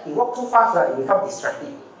find that you walk too fast, it becomes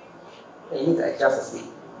distracting. You need to adjust the speed.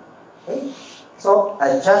 Okay? So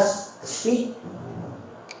adjust the speed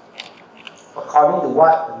according to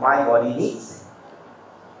what the mind body needs.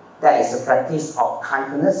 That is the practice of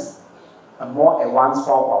kindness, a more advanced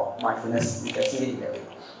form of mindfulness. You can see it in that way.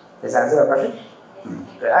 Does that answer your question?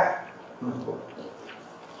 Good, right?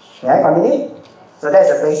 May I continue? So that's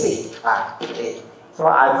the basic. Okay. So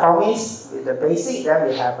I promise with the basic, then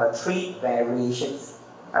we have 3 variations.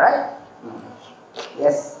 Alright?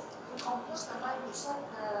 Yes? Compose the mind beside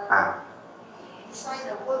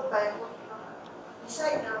the word by word.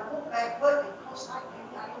 Beside the word by word and close eye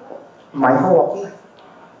and the other word. Mindful walking.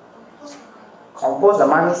 Compose the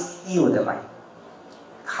mind means still the mind.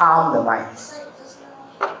 Calm the mind.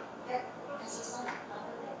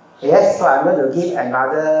 Yes, so I'm going to give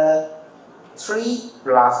another 3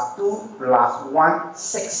 plus 2 plus 1,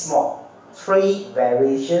 6 more. 3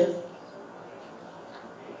 variations,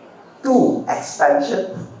 2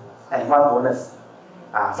 expansion, and 1 bonus.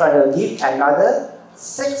 So I'm going to give another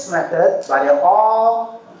 6 methods, but they're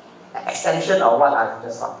all an extension of what I've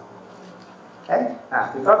just taught. Okay?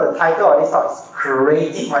 Because the title of this talk is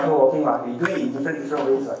Creative Mindful Walking, we do it in different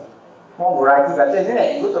ways. More variety, but then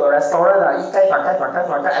you go to a restaurant, eat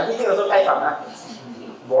everything also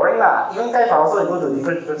boring even also you go to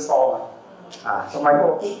different stores. So mindful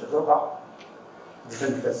walking is also got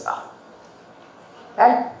different stuff.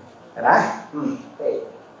 Okay?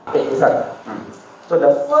 Okay, this one. So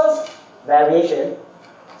the first variation,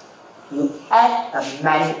 you add a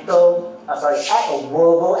add a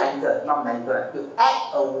verbal anchor, not mental. You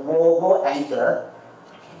add a verbal anchor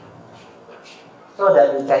so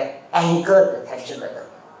that we can anchor the attention better.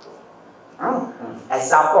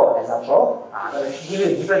 Example. I'm going to give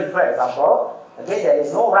you different example. Again, there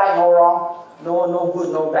is no right, no wrong, no good,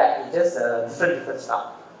 no bad. It's just different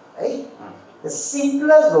stuff. Okay? The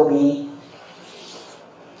simplest will be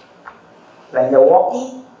when you're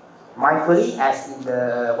walking mindfully, as in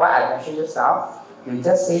the what I mentioned just now, you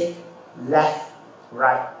just say left,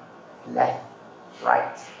 right, left,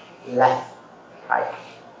 right, left, right,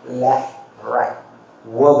 left, right,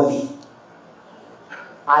 verbally.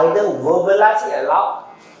 Either verbalize it aloud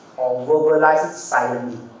or verbalize it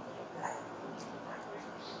silently.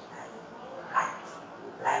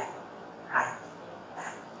 Left, right,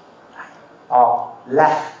 or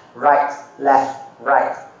left, right, left,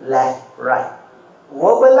 right, left, right.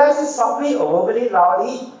 Verbalize it softly or verbally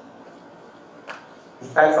loudly.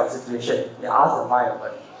 Depends on situation. You ask the mind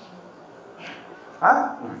about it.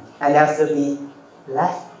 And it has to be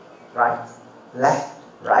left, right,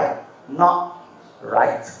 not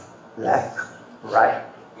right, left, right,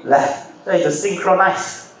 left. So you have to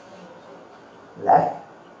synchronize. Left,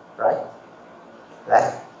 right,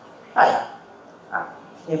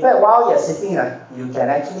 In fact, while you're sitting, you can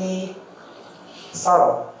actually sort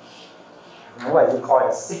of, I don't know what you call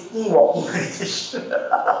it, sitting walking meditation.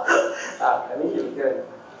 I mean,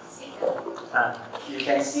 you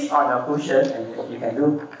can sit on a cushion and you can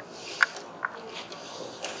do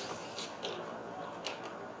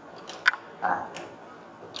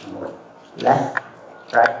left,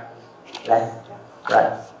 right, left,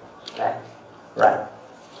 right, left, right,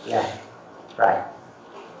 left, right.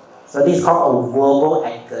 So this is called a verbal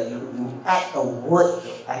anchor. You add a word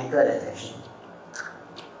to anchor the attention.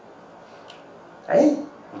 Right?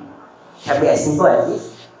 Can be as simple as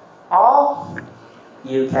this. Or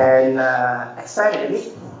you can expand it a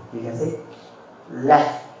bit. You can say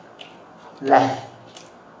left, left,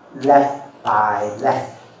 left by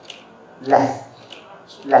left, left,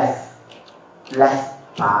 left,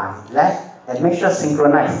 left by left, and make sure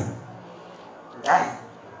synchronize. Left,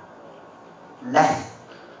 left,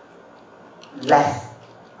 left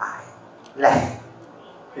by left.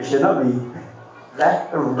 It should not be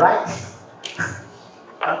left, right.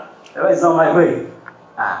 That is not my way.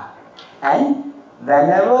 And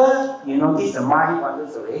whenever you notice the mind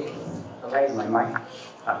wanders away, where is my mind?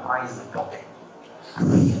 Mind is my pocket.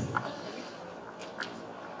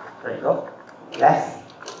 There you go. Left,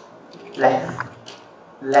 left,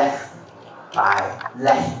 left by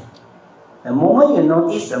left. The moment you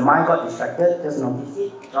notice the mind got distracted, just notice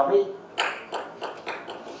it, drop it.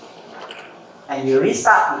 And you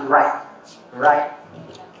restart with right, right,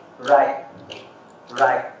 right,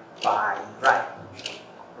 right by right,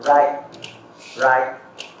 right, right,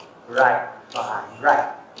 right by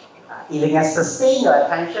right. If you can sustain your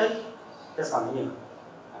attention, just continue.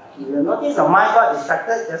 If you notice the mind got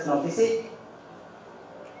distracted, just notice it,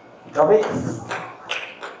 drop it,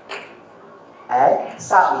 and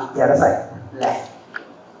start with the other side, left.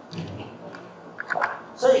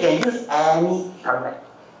 So you can use any current.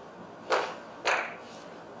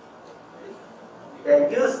 You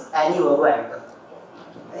can use any verbal anchor.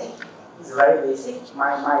 Okay? It's very basic.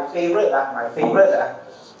 My favorite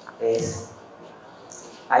is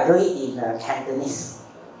I do it in Cantonese,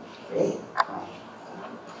 okay?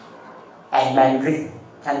 And Mandarin,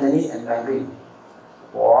 Cantonese and Mandarin.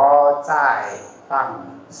 我在当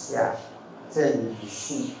下，正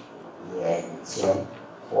视眼前。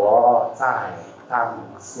我在当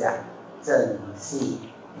下，正视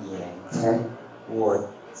眼前。活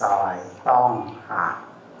在當下，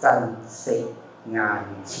珍惜眼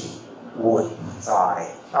前。活在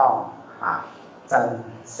當下，珍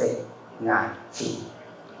惜眼前。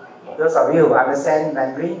Those of you who understand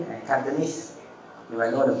Mandarin and Cantonese, you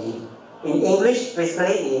will know the meaning. In English,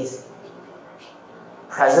 basically is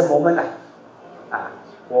present moment.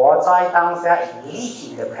 活在當下 is live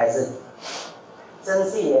in the present. 珍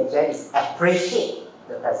惜眼前 is appreciate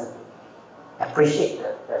the present. Appreciate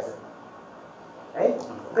the present. Right?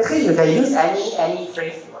 Basically, you can use any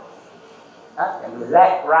phrase you want. Can be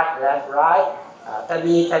left, right. Can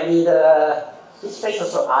be this phrase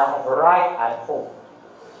also. I have arrived, I'm home.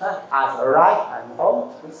 I have arrived, I'm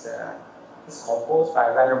home. This is composed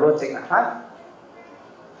by Venerable Cheng.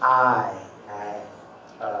 I have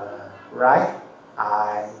arrived,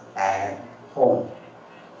 I am home.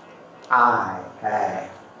 I have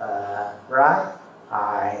arrived,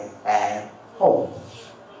 I am home.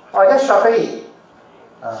 Or just shortly,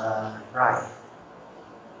 right,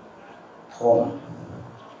 home,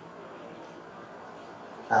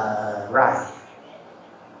 right,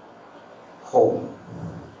 home.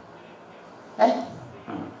 And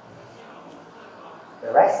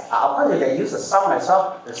the rest, of course, you can use the song as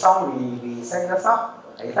well. The song we sang just now.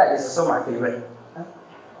 In fact, this is also my favorite.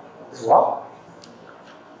 Just walk.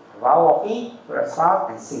 While walking, put a smile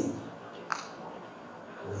and sing.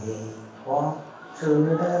 We walk to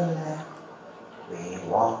the left, we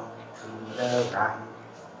walk to the right,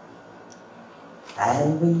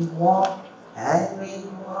 and we walk, and we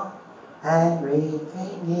walk,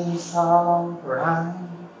 everything is alright.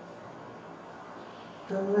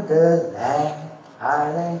 To the left,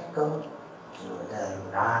 I let go, to the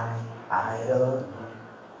right, I don't know.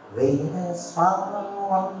 With a smile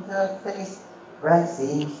on the face,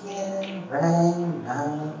 rising here right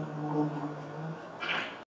now.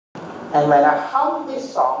 And when I hum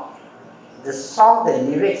this song, the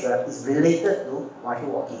lyrics is related to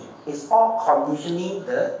mindful walking. It's all conditioning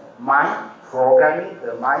the mind, programming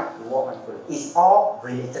the mind to walk mindfully. It's all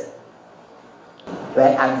related.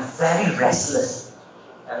 When I'm very restless,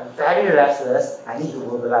 I need to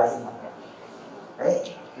verbalize it.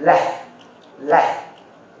 Okay? Left,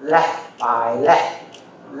 left by left.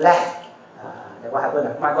 Then what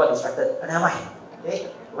happened? Mind got distracted. Never mind. Okay?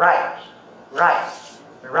 Right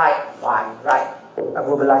by right.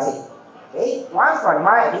 verbalize it. Okay? Once my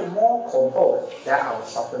mind is more composed, then I will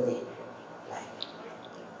soften it.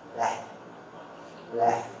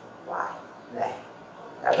 Left, right, left.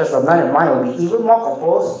 After some time, the mind will be even more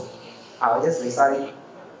composed. I will just recite it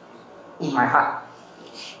in my heart.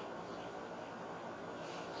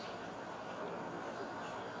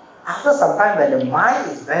 After some time, when the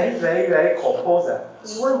mind is very, very, very composed,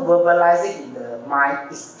 even verbalizing in the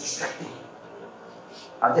mind is distracting.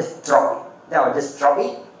 I'll just drop it. Then I'll just drop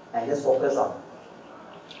it and just focus on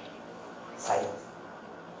silence.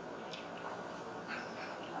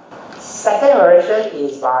 Second variation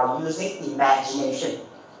is by using imagination.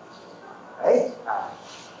 Right?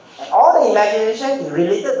 And all the imagination is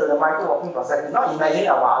related to the mindful walking process. It's not imagining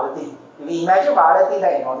about other things. If we imagine about other things,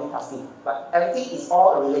 then it's multitasking. But everything is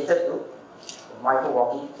all related to the mindful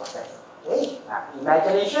walking process. Okay?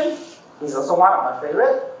 Imagination is also one of my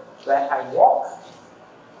favorite. When I walk,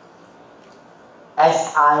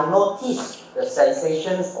 as I notice the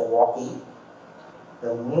sensations of walking,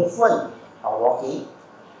 the movement of walking,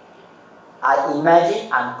 I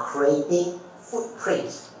imagine I'm creating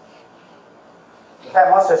footprints. In fact,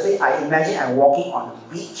 more specifically, I imagine I'm walking on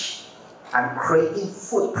the beach. I'm creating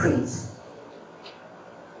footprints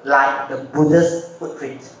like the Buddhist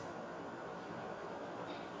footprint.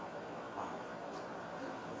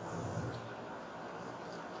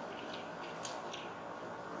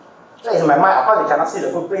 So it's in my mind. Of course, you cannot see the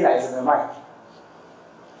footprint that is in my mind.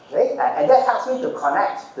 Right? And that helps me to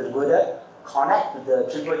connect to the Buddha, connect to the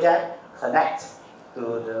Triple Gem, connect to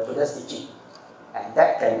the Buddha's teaching. And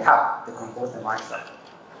that can help to compose the mindset.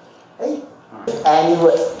 Okay? Any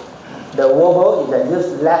words. The verbal, you can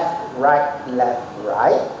use left, right.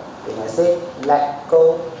 You can say let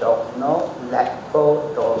go, don't know, let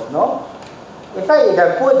go, don't know. In fact, you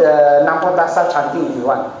can put the Namo Tassa chanting if you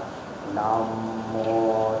want.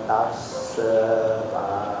 Namo Tassa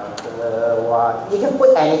Bhagavata. You can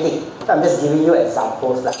put anything. So I'm just giving you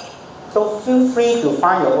examples. So feel free to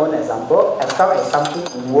find your own example as long as something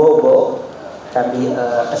verbal. Can be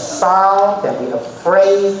a sound, can be a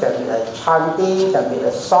phrase, can be a chanting, can be a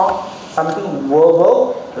song, something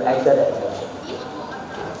verbal to enter that direction.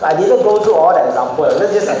 So I didn't go through all the examples.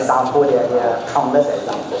 Let's just example. There are countless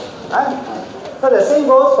examples. Right? So the same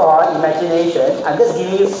goes for imagination. I'm just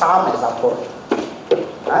giving you some examples.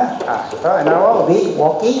 Right? So another one will be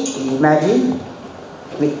walking. Imagine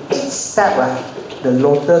with each step, the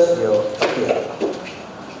lotus will appear.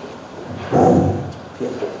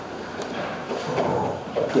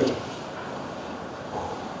 Appear.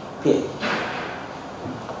 Okay?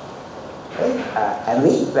 And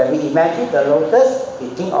when we imagine the lotus, we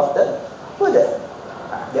think of the Buddha.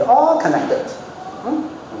 They're all connected.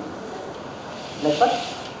 Next one.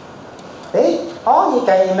 Okay? Or you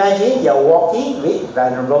can imagine you're walking with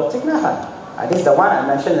Venerable Cheng. This is the one I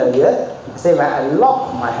mentioned earlier. I say when I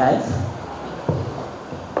lock my hands,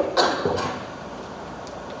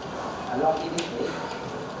 I lock it this way.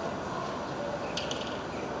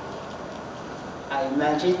 I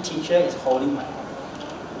imagine teacher is holding my hand.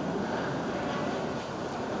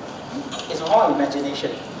 It's all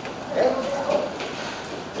imagination. Okay?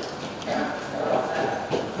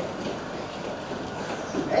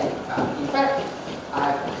 In fact,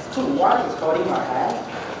 one is holding my hand,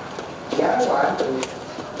 the other one is...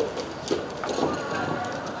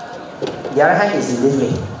 The other hand is in this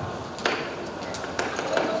way.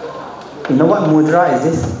 You know what mudra is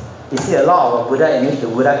this? You see a lot of Buddha image, the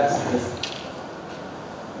Buddha is this.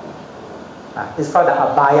 It's called the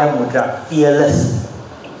Abhaya Mudra, fearless.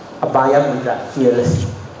 Abhaya Mudra, fearless.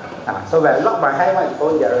 So when I lock my hand, I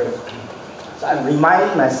go the other way. So I'm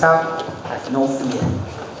reminding myself, I have no fear.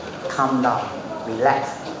 Calm down,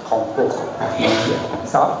 relax, compose, I have no fear.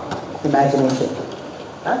 So, imagination.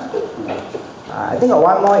 I think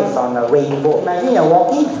one more is on the rainbow. Imagine you're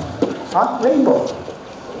walking on rainbow.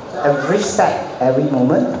 Every step, every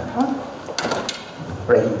moment,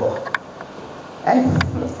 rainbow. And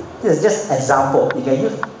this is just example. You can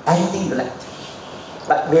use anything you like.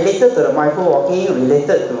 But related to the mindful walking,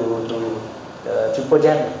 related to the Triple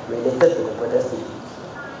Gem, related to the Buddha's teaching.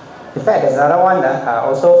 In fact, there's another one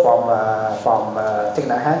also from Cheng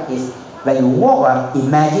Han is when you walk,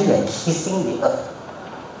 imagine you're kissing the earth.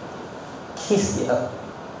 Kiss the earth.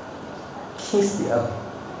 Kiss the earth.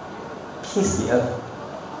 Kiss the earth.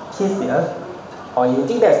 Kiss the earth. Or you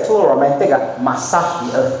think that's too romantic, massage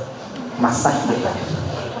the earth. Massage the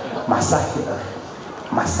earth. Massage the earth.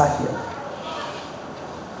 Massage the earth.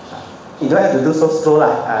 You don't have to do so slow.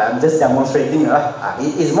 I'm just demonstrating.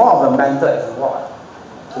 It's more of a mental as you walk.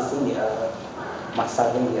 Kissing the earth,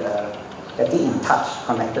 massaging the earth, getting in touch,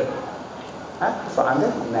 connected. So under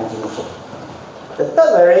imagination. The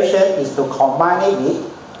third variation is to combine it with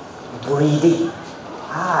breathing.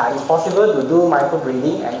 It's possible to do mindful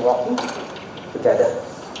breathing and walking together.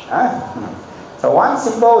 So one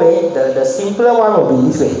simple way, the simpler one will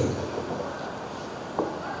be this way.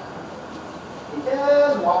 You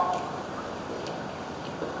just walk.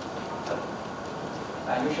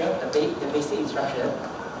 You sure? The basic instruction.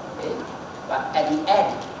 Okay. But at the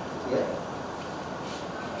end, here,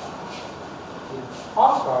 you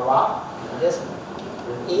pause for a while, you just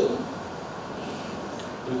breathe in,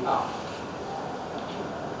 breathe out.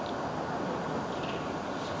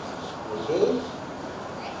 Breathe in,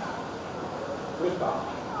 breathe out.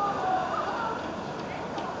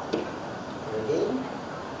 Breathe in,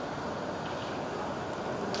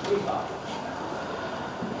 breathe out.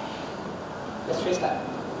 Let's trace that.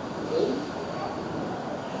 In,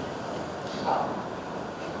 out.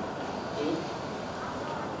 In,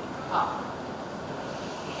 out.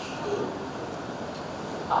 In,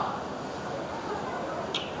 out.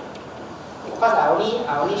 Because I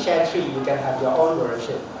only share 3, you can have your own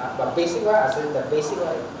version. But basic one, I said the basic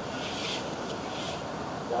one.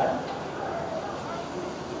 1,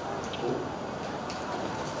 2,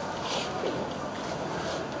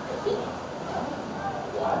 3.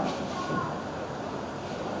 1.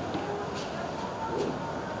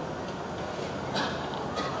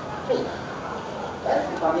 Let's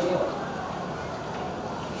continue.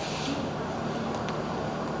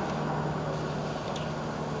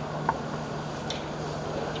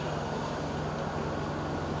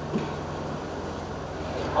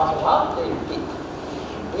 Pause a while, then repeat.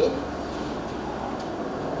 In,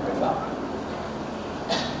 breathe out.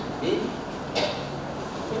 In,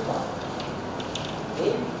 breathe out.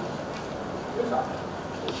 In, breathe out.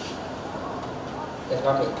 That's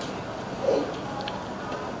one thing. Okay.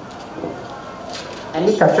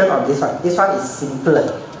 Any question on this one? This one is simpler.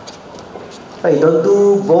 So you don't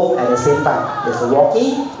do both at the same time. There's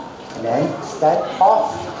walking, and then step,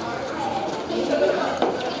 pause.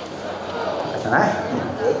 That's nice.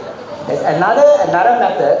 Okay. There's another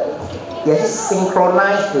method. You just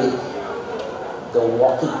synchronize with the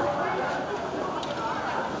walking.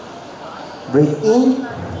 Breathe in,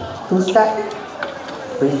 2 steps.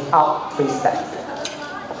 Breathe out, 3 steps.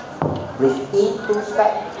 Breathe in, 2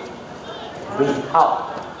 steps. Breathe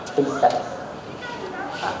out, 3 steps.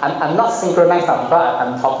 I'm not synchronized now because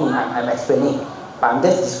I'm talking, I'm explaining, but I'm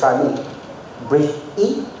just describing. Breathe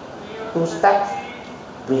in, 2 steps.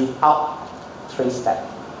 Breathe out, 3 steps.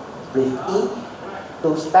 Breathe in,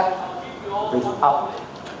 2 steps. Breathe out,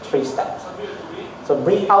 3 steps. So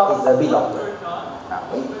breathe out is a bit longer.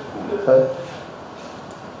 Okay. So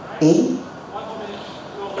in,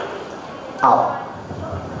 out.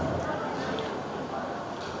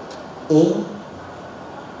 In,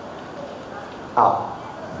 out.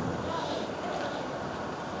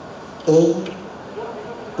 In,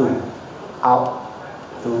 2, out,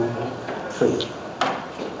 2, 3.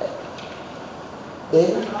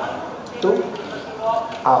 In, 2,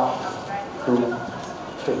 out, 2,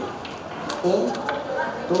 3. In,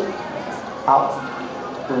 2, out,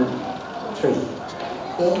 2, 3.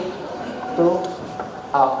 In, 2,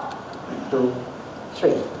 out, 2,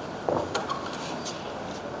 3.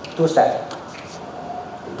 2 steps.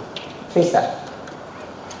 3 steps.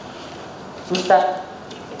 2 steps.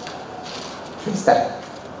 3 steps.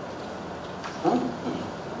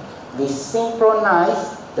 We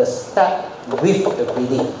synchronize the step with the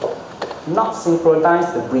breathing, not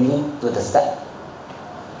synchronize the breathing to the step.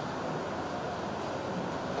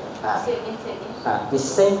 We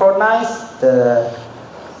synchronize the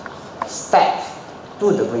steps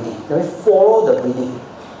to the breathing. Then we follow the breathing.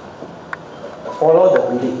 Follow the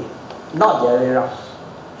breathing, not the other way around.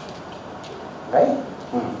 Right?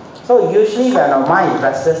 So usually when our mind is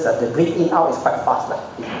restless, the breathe in out is quite fast.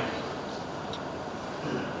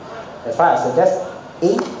 That's why I suggest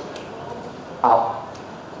in, out.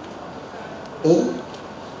 In,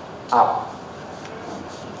 out.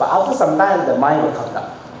 But after some time, the mind will come down.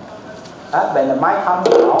 When the mind comes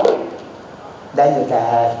down, then you can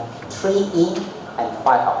have 3 in and 5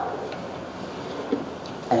 out.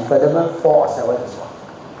 And furthermore, 4 or 7 as well.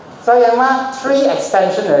 So you have 3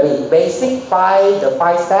 expansion already. Basic 5, the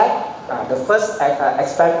 5 step. The first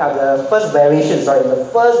the first variation. Sorry, the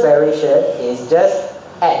first variation is just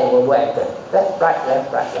add the verbal anchor. Left, right,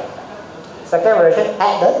 left, right, left. Second variation,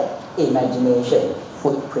 add the imagination,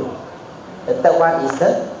 footprint. The third one is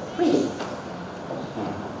the breathing.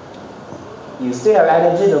 You still have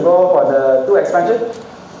energy to go for the 2 expansion?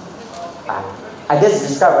 I just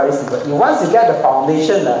describe very simple. Once you get the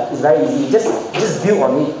foundation, it's very easy. Just build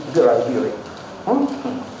on it. Build on it.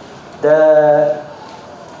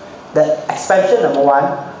 The expansion number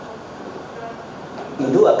one, you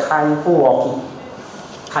do a kindful walking.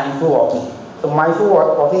 Kindful walking. So mindful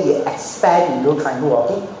walking, you expand into kindful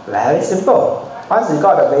walking. Very simple. Once you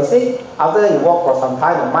got the basic, after you walk for some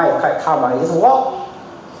time, the mind is quite calm, you just walk,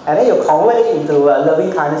 and then you convert it into a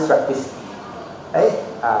loving kindness practice. Right?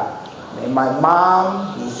 May my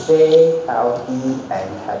mom be safe, healthy,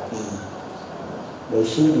 and happy. May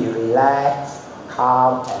she be relaxed,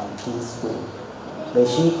 calm, and peaceful. May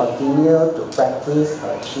she continue to practice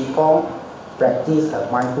her Qigong, practice her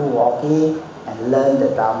mindful walking, and learn the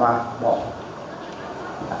Dharma more.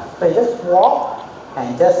 So you just walk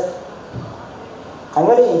and just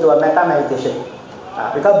convert it into a metta meditation.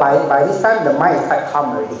 Because by this time the mind is quite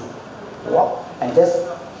calm already. Walk and just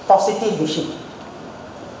positive vision.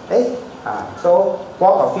 Okay? So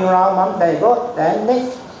walk a few rounds, then you go. Then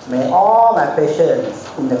next, may all my patients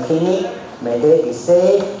in the clinic, may they be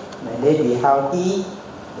safe, may they be healthy,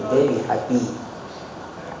 may they be happy.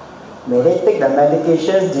 May they take the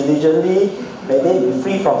medications diligently, may they be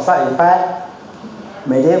free from side effects,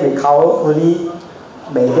 may they recover fully,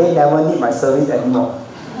 may they never need my service anymore.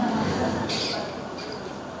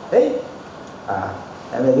 Okay?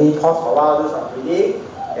 And maybe pause for a while, do some breathing.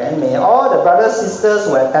 And may all the brothers and sisters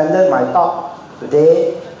who attended my talk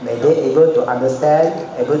today, may they able to understand,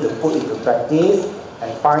 able to put into practice,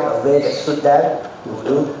 and find a way that suits them to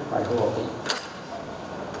do mindful walking.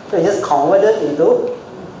 So you just convert it into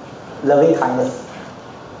loving kindness.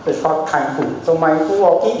 So it's called kindful. So mindful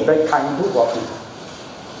walking is very kindful walking.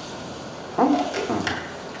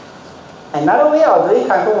 Another way of doing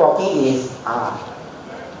kindful walking is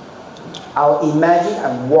I'll imagine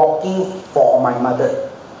I'm walking for my mother.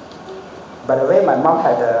 By the way, my mom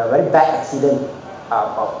had a very bad accident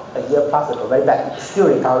about a year plus ago, very bad, still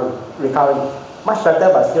recovering. Much better,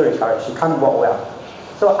 but still recovering. She can't walk well.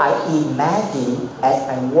 So I imagine as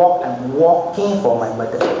I walk, I'm walking for my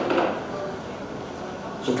mother.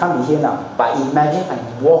 She can't be here now, but imagine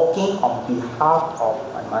I'm walking on behalf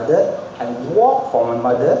of my mother. I walk for my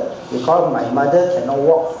mother because my mother cannot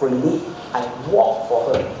walk freely. I walk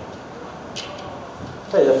for her.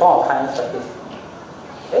 So it's a form of kindness practice.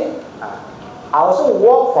 Okay? I also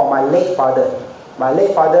walk for my late father. My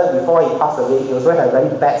late father, before he passed away, he also had a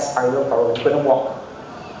very bad spinal problem. He couldn't walk.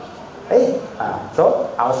 Okay?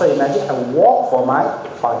 So I also imagine I walk for my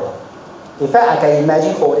father. In fact, I can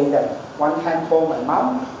imagine holding them. One hand hold my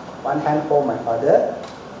mom, one hand hold my father.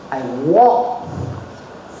 I walk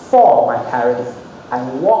for my parents. I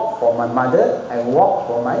walk for my mother. I walk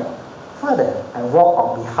for my father. I walk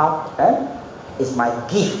on behalf of them. It's my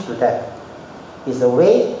gift to them. It's a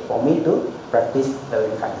way for me to practice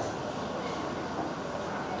loving kindness.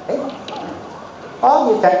 Okay?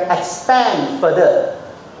 Or you can expand further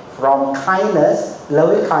from kindness,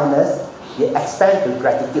 loving kindness, you expand to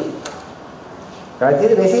gratitude.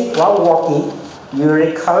 Gratitude basically, while walking, you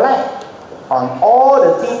recollect on all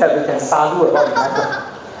the things that we can sadhu about in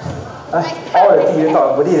life. All the things you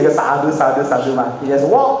thought, Buddhist is sadhu, sadhu, sadhu. You just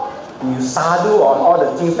walk, you sadhu on all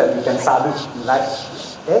the things that we can sadhu in life.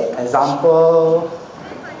 Okay? Example,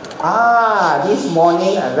 this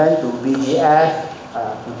morning I went to BGF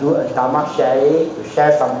to do a Dharma sharing, to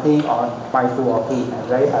share something on mindful walking. I'm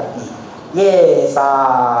very happy. Yay,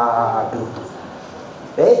 sadhu.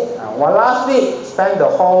 Okay? Last week, spent the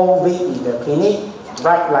whole week in the clinic,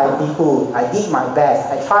 right livelihood. I did my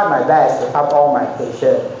best. I tried my best to help all my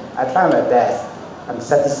patients. I tried my best. I'm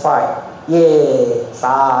satisfied. Yay,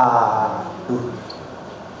 sadhu.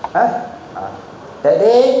 That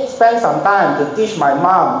day, spent some time to teach my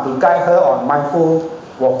mom, to guide her on mindful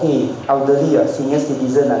walking. Elderly or senior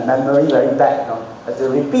citizen, and memory very bad. I have to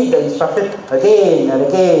repeat the instruction again and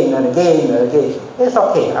again and again and again. It's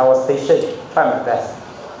okay. I was patient. Tried my best.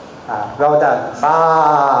 Well done.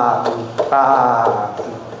 Sadhu, sadhu,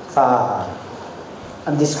 sadhu.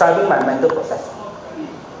 I'm describing my mental process.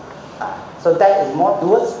 So that is more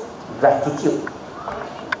towards gratitude.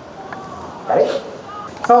 Got it?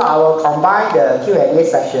 So I will combine the Q&A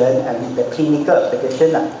session and with the clinical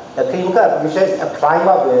application. The clinical application is applying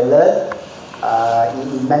what we learned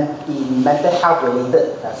in mental health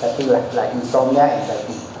related setting like insomnia,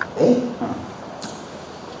 anxiety. Okay?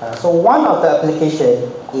 So one of the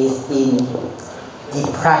application is in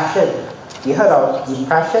depression. You heard of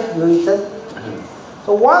depression,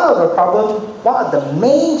 So one of the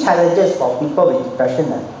main challenges for people with depression,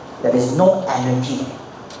 there is no energy,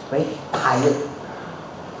 very tired.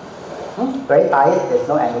 Very tired, there's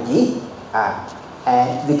no energy,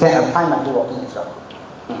 and we can apply mindful walking as well.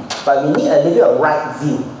 But we need a little bit of right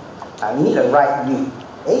view. We need a right view.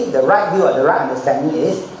 The right view or the right understanding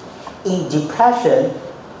is, in depression,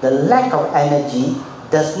 the lack of energy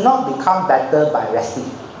does not become better by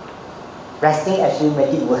resting. Resting actually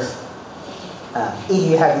makes it worse. If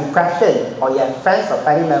you have depression, or you have friends or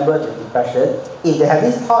family members with depression, if they have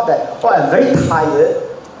this thought that, oh, I'm very tired,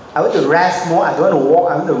 I want to rest more, I don't want to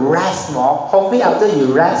walk, I want to rest more, hopefully after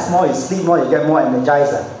you rest more, you sleep more, you get more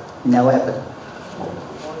energized. It never happens.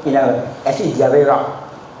 It never. Actually, the other way around.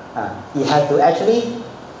 You have to actually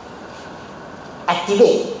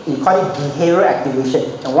activate. You call it behavioral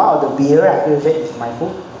activation. And one of the behavioral activation is mindful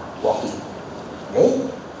walking. Okay?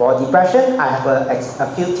 For depression, I have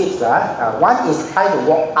a few tips. One is try to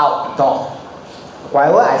walk outdoor.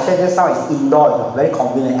 Whatever I said just now is indoor, very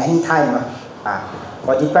convenient, anytime.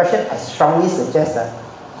 For depression, I strongly suggest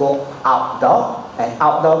go outdoor, and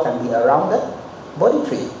outdoor can be around the body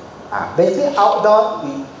tree. Basically, outdoor,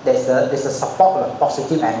 there's a support of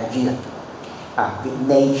positive energy with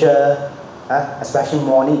nature, especially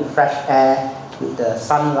morning with fresh air, with the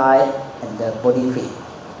sunlight and the body tree.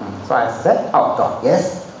 So I said outdoor,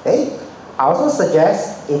 yes. Okay. I also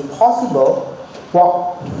suggest, if possible,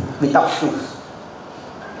 walk without shoes.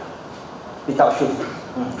 Without shoes.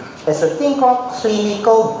 There's a thing called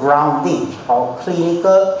clinical grounding or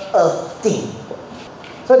clinical earthing.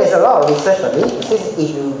 So there's a lot of research on it. It says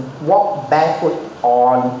if you walk barefoot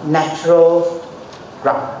on natural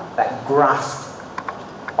ground, like grass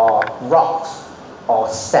or rocks or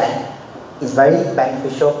sand, it's very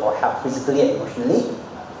beneficial for health, physically and emotionally.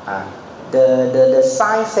 The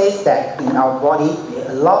science says that in our body, there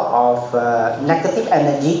are a lot of negative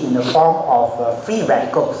energy in the form of free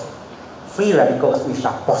radicals. Free radicals, which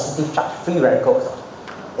are positive charge, free radicals.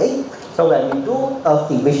 Okay? So when we do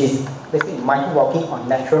earthing, which is basically mindful walking on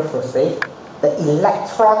natural process, the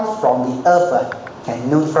electrons from the earth can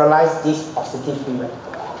neutralize these positive free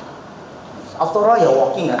radicals. After all, you're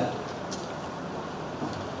walking.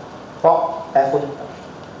 Walk barefoot.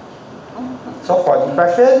 So for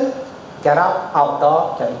depression, get out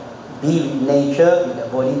outdoor, can be with nature, with the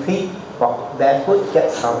body tree, walk barefoot,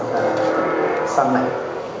 get some sunlight.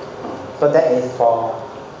 So that is for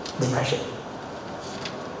depression.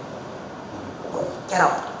 Get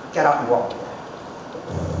out and walk.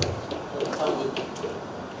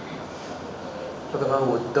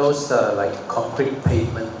 Would those like concrete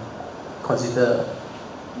pavement consider?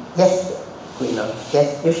 Yes. Cleaner?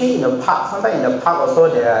 Yes. Usually in the park, sometimes in the park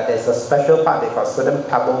also there's a special part they call certain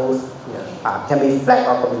pebbles. Yeah. Can be flat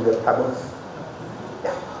or can be with pebbles.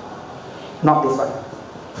 Yeah. Not this one.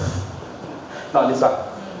 Not this one.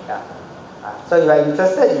 Yeah. So if you are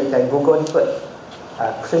interested, you can Google this word.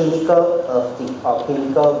 Clinical earthing or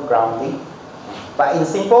clinical grounding. But in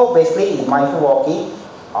simple, basically it's mindful walking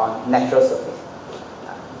on natural surface.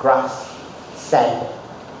 Grass, sand,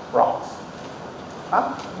 rocks.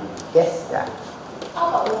 Yes, yeah. How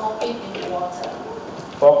about walking in water?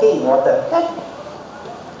 Walking in water.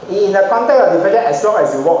 In the context of depression, as long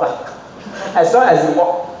as you walk. As long as you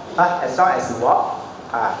walk. As long as you walk.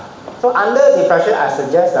 So under depression, I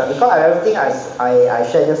suggest that because everything I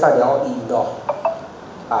shared just now, they're all indoor.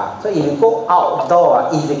 So if you go outdoor,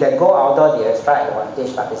 if you can go outdoor, the extra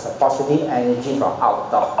advantage, but it's a positive energy from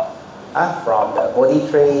outdoor. From the body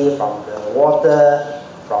tree, from the water,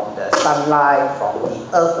 from the sunlight, from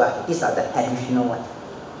the earth. These are the additional ones.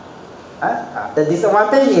 The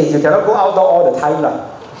disadvantage is you cannot go outdoor all the time.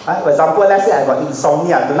 For example, let's say I got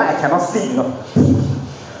insomnia, tonight I cannot sleep.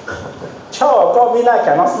 12 o'clock midnight I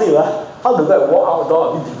cannot sleep. How to go and walk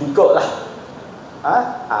outdoor? It's difficult.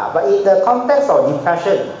 But in the context of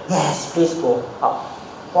depression, yes, please go out.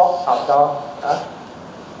 Walk outdoor.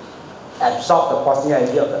 Absorb the positive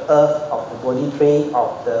energy of the earth, of the body tree,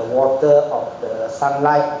 of the water, of the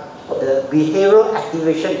sunlight. The behavioral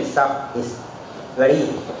activation itself is very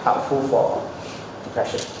helpful for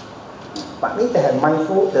depression. But need to have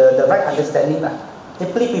mindful, the right understanding.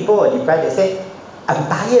 Typically people who are depressed, they say, I'm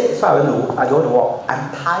tired, that's why I don't want to walk.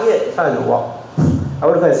 I'm tired, that's why I don't walk. I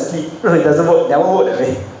want to go and sleep. No, it doesn't work, never work that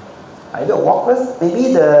way. I got to walk first.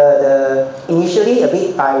 Maybe the initially a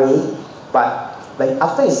bit tiring, but when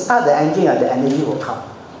after you start the engine, the energy will come.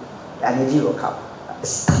 The energy will come. The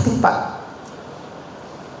starting part.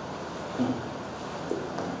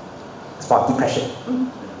 It's for depression.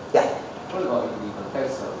 Yeah. What about in the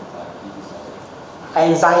context of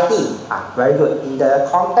anxiety? Very good. In the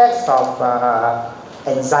context of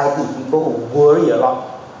anxiety, people who worry a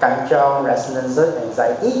lot, kanchong, resonance,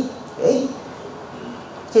 anxiety. Okay.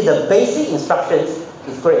 See, the basic instructions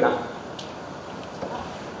is great now.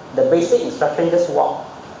 The basic instruction, just walk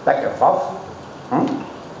back and forth.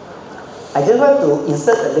 I just want to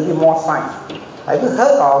insert a little bit more science. Have you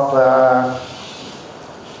heard of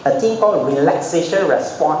a thing called relaxation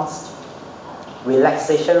response?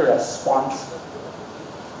 Relaxation response.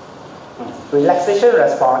 Relaxation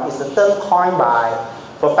response is a term coined by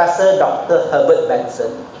Professor Dr. Herbert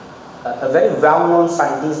Benson, a very well-known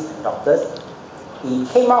scientist and doctor. He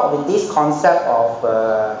came up with this concept of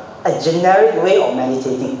a generic way of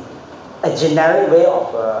meditating. A generic way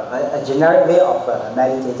of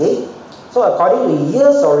meditating. So according to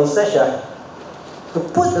years of research, to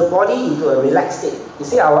put the body into a relaxed state. You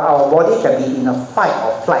see, our body can be in a fight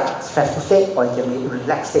or flight, stressful state, or it can be in a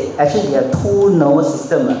relaxed state. Actually, there are two nervous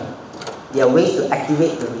systems. There are ways to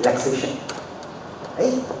activate the relaxation.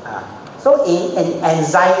 Right? So in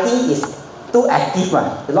anxiety is too active,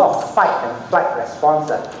 a lot of fight and flight response.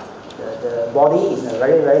 The body is in a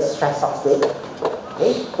very, very stressed out state.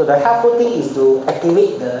 Okay? So the helpful thing is to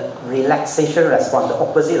activate the relaxation response, the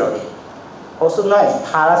opposite of it. Also known as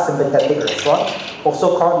parasympathetic response,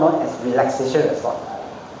 also known as relaxation response.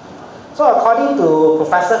 So according to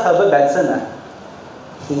Professor Herbert Benson,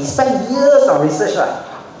 he spent years of research.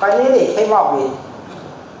 Finally, he came up with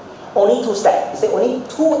only 2 steps. He said only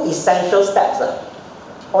 2 essential steps.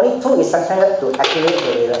 Only 2 essential steps to activate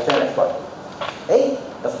the relaxation response. Okay?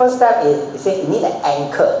 The first step is, he said you need an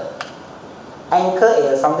anchor. Anchor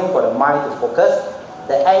is something for the mind to focus.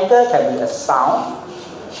 The anchor can be a sound,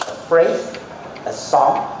 a phrase, a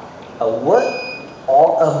song, a word,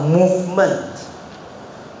 or a movement.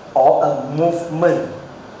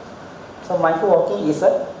 So mindful walking is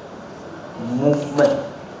a movement.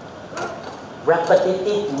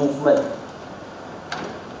 Repetitive movement.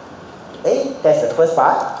 Okay, that's the first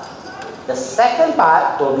part. The second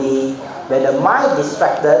part will be when the mind is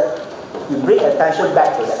distracted, you bring attention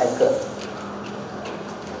back to the anchor,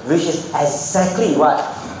 which is exactly what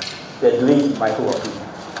we're doing in mindful walking.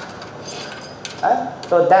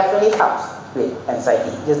 So definitely helps with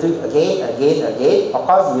anxiety. Just do it again. Of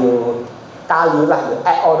course, you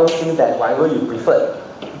add all those things that whatever you prefer.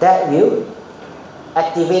 That will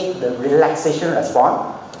activate the relaxation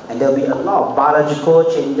response, and there will be a lot of biological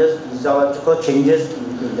changes, physiological changes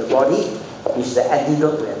in the body, which is the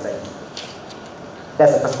antidote to anxiety.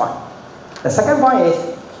 That's the first point. The second point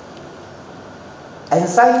is,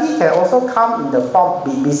 anxiety can also come in the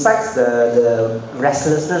form, besides the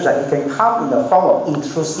restlessness, it can come in the form of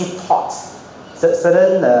intrusive thoughts,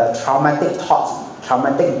 certain traumatic thoughts,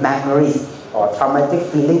 traumatic memories, or traumatic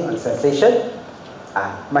feeling or sensation.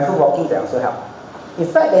 Mindful walking can also help. In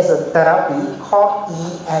fact, there's a therapy called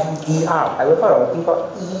EMDR. Have you heard of a thing called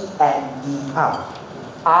EMDR?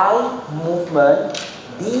 Eye movement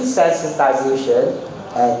desensitization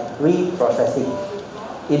and reprocessing.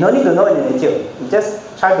 You don't need to know in the detail. You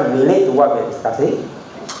just try to relate to what we're discussing.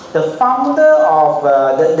 The founder of,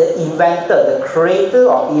 the inventor, the creator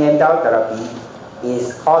of EMDR therapy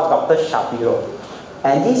is called Dr. Shapiro.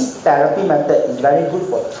 And this therapy method is very good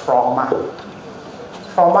for trauma.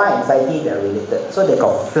 Trauma and anxiety, they're related. So they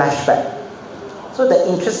got flashback. So the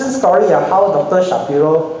interesting story of how Dr.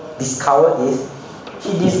 Shapiro discovered this,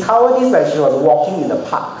 she discovered this when she was walking in the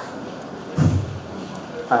park.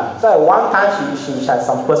 So at one time she had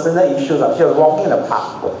some personal issues. She was walking in the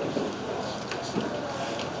park.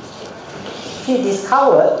 She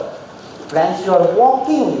discovered when she was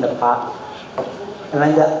walking in the park, and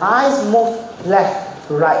when the eyes move left,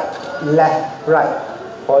 right,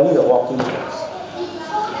 following the walking,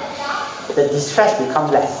 the distress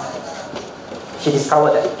becomes less. She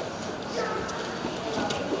discovered that.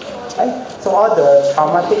 Right? So all the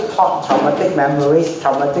traumatic thoughts, traumatic memories,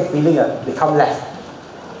 traumatic feelings become less.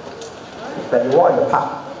 When you walk in the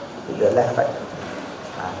park, with the left, right.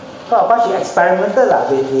 So of course she experimented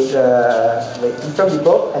with different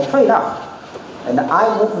people, and sure enough, and the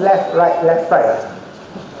eye move left, right,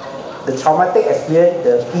 the traumatic experience,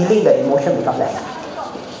 the feeling, the emotion become less.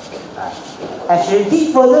 And she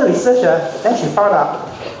did further research, then she found out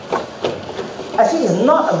actually it's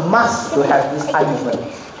not a must to have this eye movement.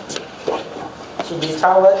 She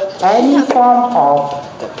discovered any form of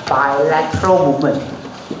bilateral movement.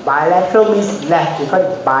 Bilateral means left,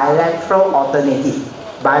 because bilateral alternative.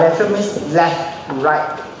 Bilateral means left,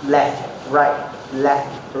 right,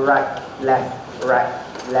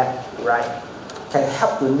 can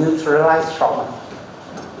help to neutralize trauma.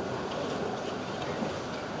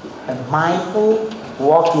 And mindful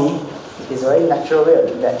walking is a very natural way of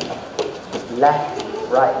doing that. Left,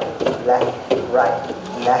 right.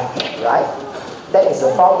 That is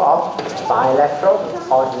a form of bilateral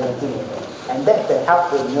alternative. And that can help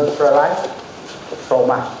to neutralize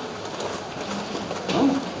trauma.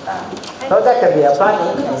 So that can be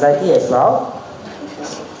applied in anxiety as well.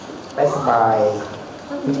 That's by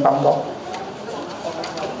Phang.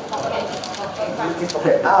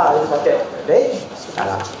 Okay.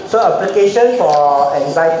 So application for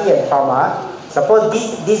anxiety and trauma. Suppose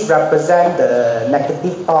this represents the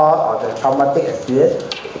negative thought or the traumatic experience.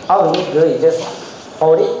 All we need to do is just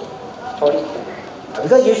hold it.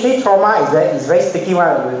 Because usually trauma is very sticky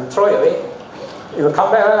one. You will throw it away. It will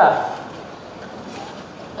come back.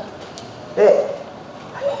 Hey,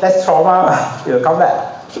 that's trauma. It will come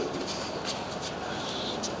back.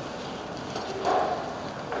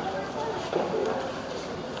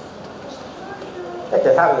 That's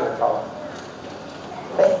the how it will come.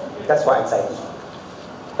 Okay, that's what anxiety.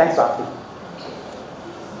 Thanks for asking.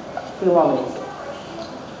 A few more minutes.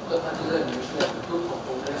 So, you mentioned the two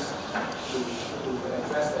components to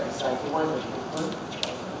address the anxiety. One is the movement.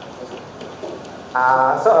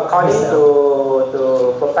 So according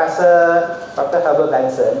to Professor Dr. Herbert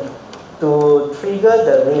Benson, to trigger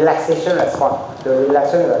the relaxation response,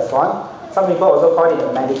 some people also call it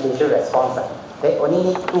the meditation response. They only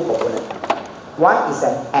need two components. One is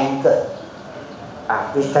an anchor,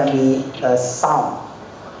 which can be a sound,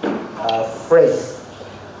 a phrase,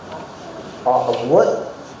 or a word,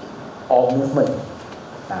 or movement.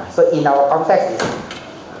 So in our context, it's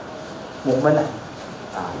movement.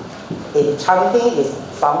 In chanting, is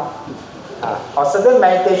sound. Or certain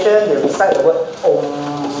meditation, they recite the word Om.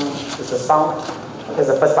 It's a sound. That's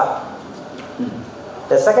the first part.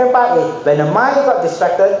 The second part is when the mind got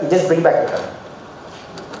distracted, you just bring back to them.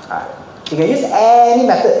 You can use any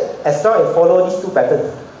method as long as you follow these two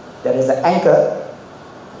patterns. There is an anchor.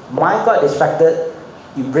 Mind got distracted,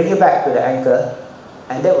 you bring it back to the anchor,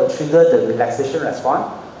 and that will trigger the relaxation response.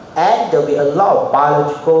 And there will be a lot of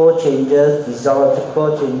biological changes,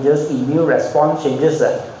 physiological changes, immune response changes,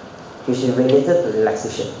 which is related to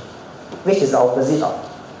relaxation, which is the opposite of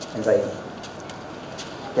anxiety.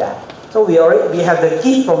 Yeah. So we have the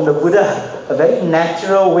gift from the Buddha, a very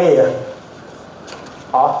natural way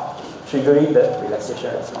of triggering the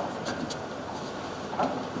relaxation response.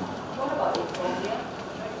 What about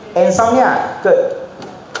insomnia? Insomnia, good.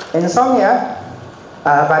 Insomnia,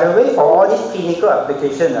 by the way, for all these clinical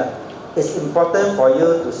applications, it's important for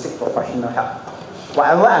you to seek professional help.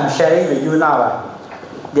 Whatever I'm sharing with you now,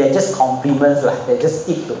 they're just compliments, they just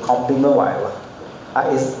stick to compliment whatever.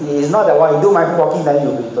 It's not that when you do mindful walking, then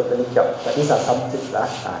you'll be totally cured. But these are some tips.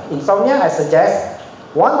 Insomnia, I suggest,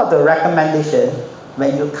 one of the recommendations,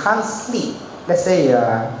 when you can't sleep, let's say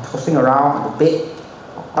you're tossing around on the bed,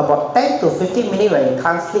 about 10 to 15 minutes when you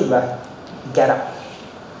can't sleep, get up.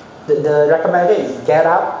 The recommendation is get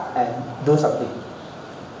up and do something.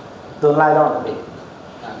 Don't lie down on the bed.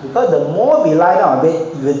 Because the more we lie down on the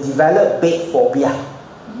bed, you will develop bed phobia.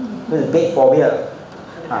 Bed phobia.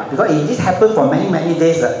 Because if this happens for many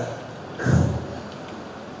days,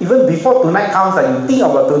 even before tonight comes, you think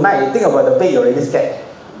about tonight, you think about the bed, you're already scared.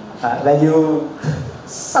 When you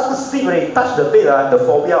start to sleep, when you touch the bed, the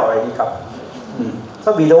phobia already comes.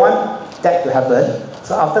 So we don't want that to happen.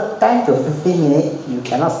 So after 10 to 15 minutes, you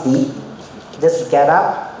cannot sleep. Just get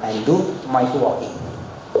up and do mindful walking.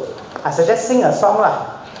 I suggest sing a song.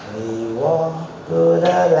 We walk to the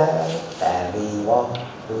left and we walk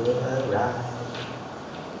to the right.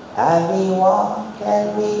 And we walk,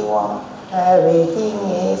 everything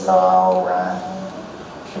is alright.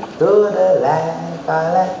 To the left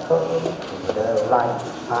I let go, to the right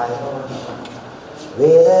I hold on.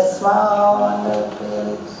 With a smile on the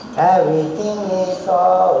face, everything is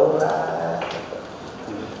alright.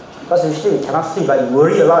 Because usually you cannot sleep, but you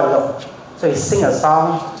worry a lot, So you sing a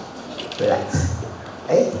song, relax.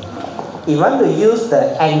 Okay? If you want to use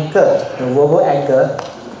the anchor, the verbal anchor,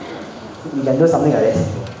 you can do something like this.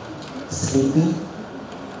 Sleepy,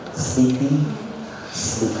 sleepy,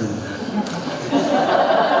 sleepy.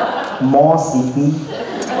 More sleepy,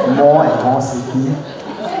 more and more sleepy,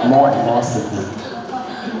 more and more sleepy.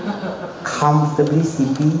 Comfortably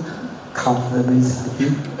sleepy, comfortably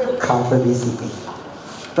sleepy, comfortably sleepy.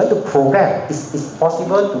 But to program, it's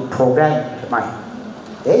possible to program the mind.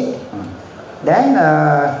 Okay? Then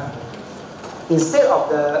instead of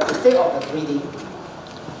the breathing,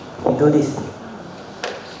 you do this.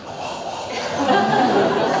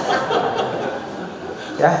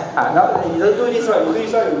 No, you don't do this one, you do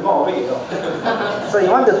this one, you go away. So you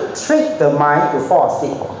want to trick the mind to fall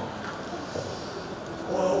asleep.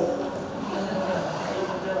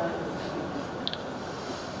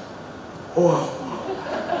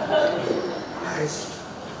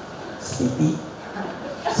 Sleepy,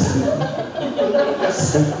 sleepy,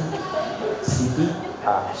 sleepy, sleepy.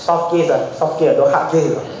 Soft gaze, don't hard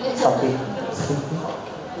gaze. Soft gaze. Sleepy,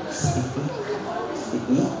 sleepy,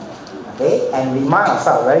 sleepy. Okay, and remind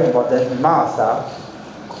ourselves, very important,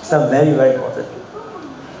 so very, very important.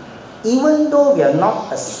 Even though we are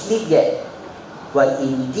not asleep yet, but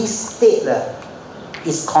in this state,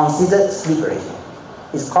 is considered sleep already.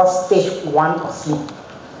 It's called stage 1 of sleep.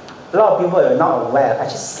 A lot of people are not aware.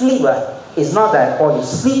 Actually, sleep is not that, you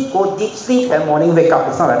sleep, go deep sleep, then morning wake up.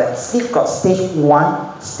 It's not like that. Sleep got stage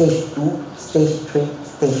 1, stage 2, stage 3,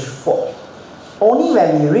 stage 4. Only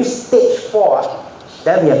when we reach stage 4,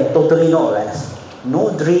 then we have totally no awareness. No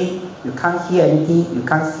dream, you can't hear anything, you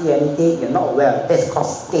can't see anything, you're not aware. That's called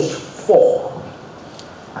stage 4.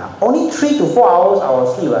 Only 3 to 4 hours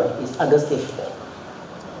of sleep is under stage 4.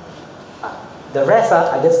 The rest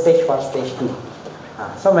are either stage 1, stage 2.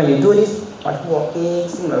 So when you do this, mindful walking,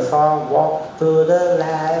 sing a song, walk to the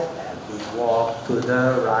left and walk to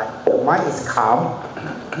the right. The mind is calm.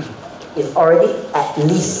 It's already at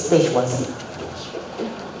least stage 1 sleep.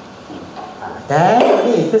 Then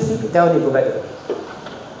only if you sleep, then you go back to the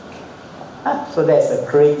so that's a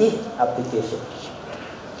creative application.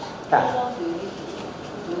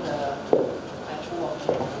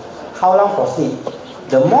 How long for sleep?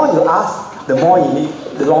 The more you ask, the more you need,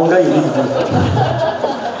 the longer you need to do.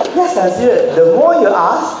 Yes, I'm serious. The more you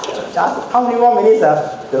ask how many more minutes,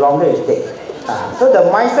 the longer it takes. So the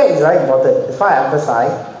mindset is very important. That's why I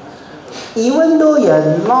emphasize. Even though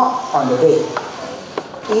you're not on the bed,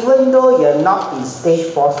 even though you're not in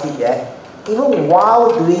stage 4 sleep yet, even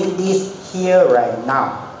while doing this here right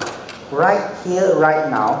now, right here, right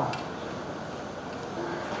now,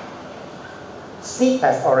 sleep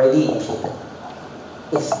has already initiated.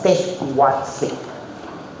 It's stage 1 sleep.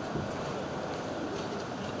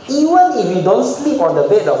 Even if you don't sleep on the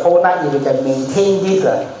bed the whole night, if you can maintain this,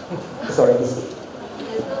 it's already sleep.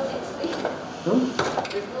 There's no deep sleep.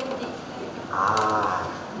 There's no deep sleep.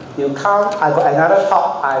 You count, I got another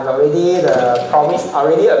talk, I've already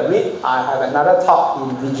already agreed, I have another talk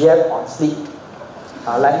in VGM on sleep.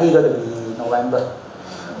 Likely going to be November.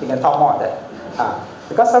 We can talk more on that.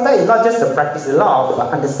 Because sometimes it's not just the practice, it's a lot of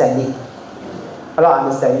understanding. A lot of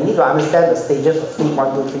understanding. You need to understand the stages of sleep,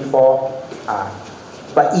 1, 2, 3, 4.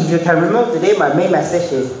 But if you can remember today, my main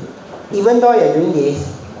message is, even though you're doing this,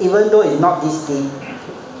 even though it's not this sleep,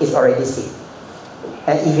 it's already sleep.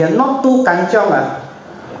 And if you're not too kanchong,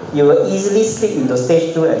 you will easily slip into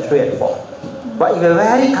stage 2 and 3 and 4. But if you're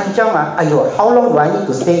very kanchong, how long do I need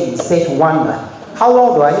to stay in stage 1? How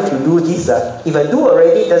long do I need to do this? If I do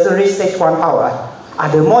already, doesn't reach stage 1, how?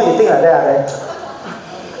 The more you think like that,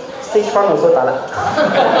 stage 1 also tak lah.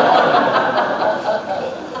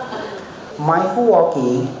 Mindful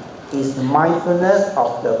walking is the mindfulness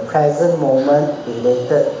of the present moment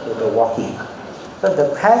related to the walking. So the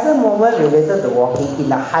present moment related to walking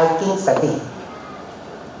in a hiking setting,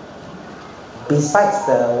 besides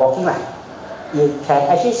the walking, you can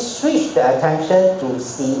actually switch the attention to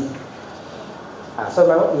see. So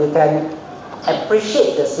you can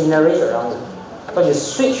appreciate the sceneries around you. So you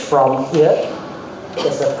switch from here,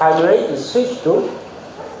 there's a primary, you switch to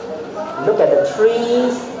look at the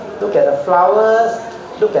trees, look at the flowers,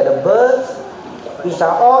 look at the birds, which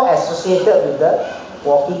are all associated with the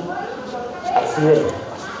walking experience.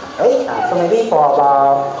 Okay? So maybe for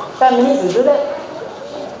about 10 minutes you do that.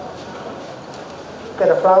 Look at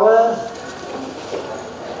the flowers,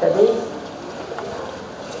 look at this.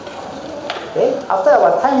 Okay? After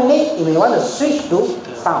about 10 minutes, you may want to switch to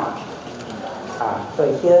sound. So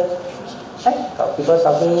here, people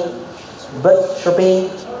talking, birds chirping,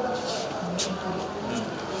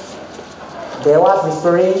 devas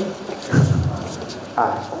whispering.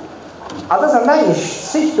 After some time, you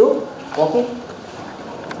switch to walking.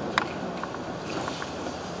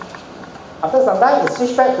 After some time, you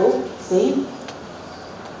switch back to seeing.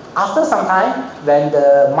 After some time, when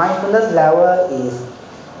the mindfulness level is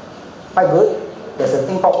quite good, there's a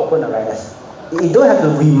thing called open awareness. You don't have to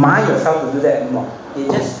remind yourself to do that anymore. You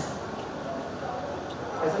just,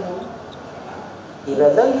 if you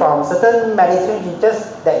learn from certain meditation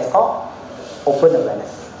teachers, that is called open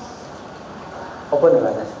awareness. Open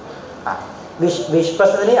awareness. Which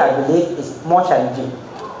personally I believe is more challenging.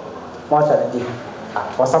 More challenging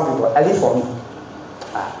for some people, at least for me.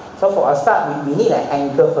 So for a start, we need an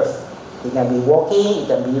anchor first. It can be walking, it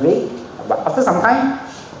can be reading, but after some time,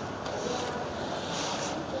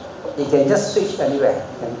 you can just switch anywhere.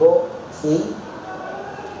 You can go seeing,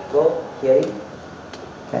 go hearing,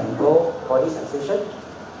 can go body sensation,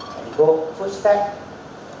 can go footstep.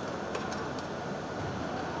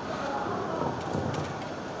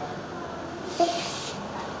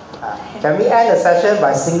 Can we end the session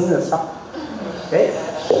by singing the song? Okay.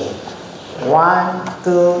 1,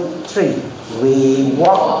 2, 3. We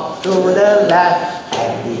walk to the left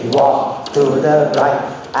and we walk to the right.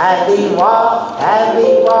 And we walk,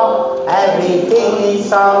 everything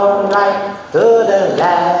is alright. To the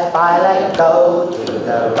left I let go, to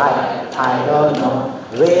the right I don't know.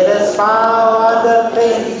 With a smile on the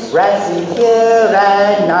face, resting here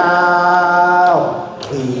and now.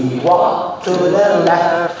 We walk to the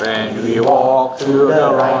left and we walk to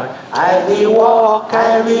the right. And we walk,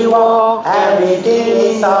 everything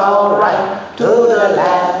is alright. To the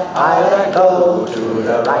left, I let go. To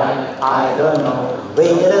the right, I don't know.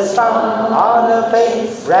 With a smile on the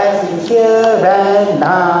face, resting here and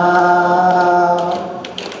now.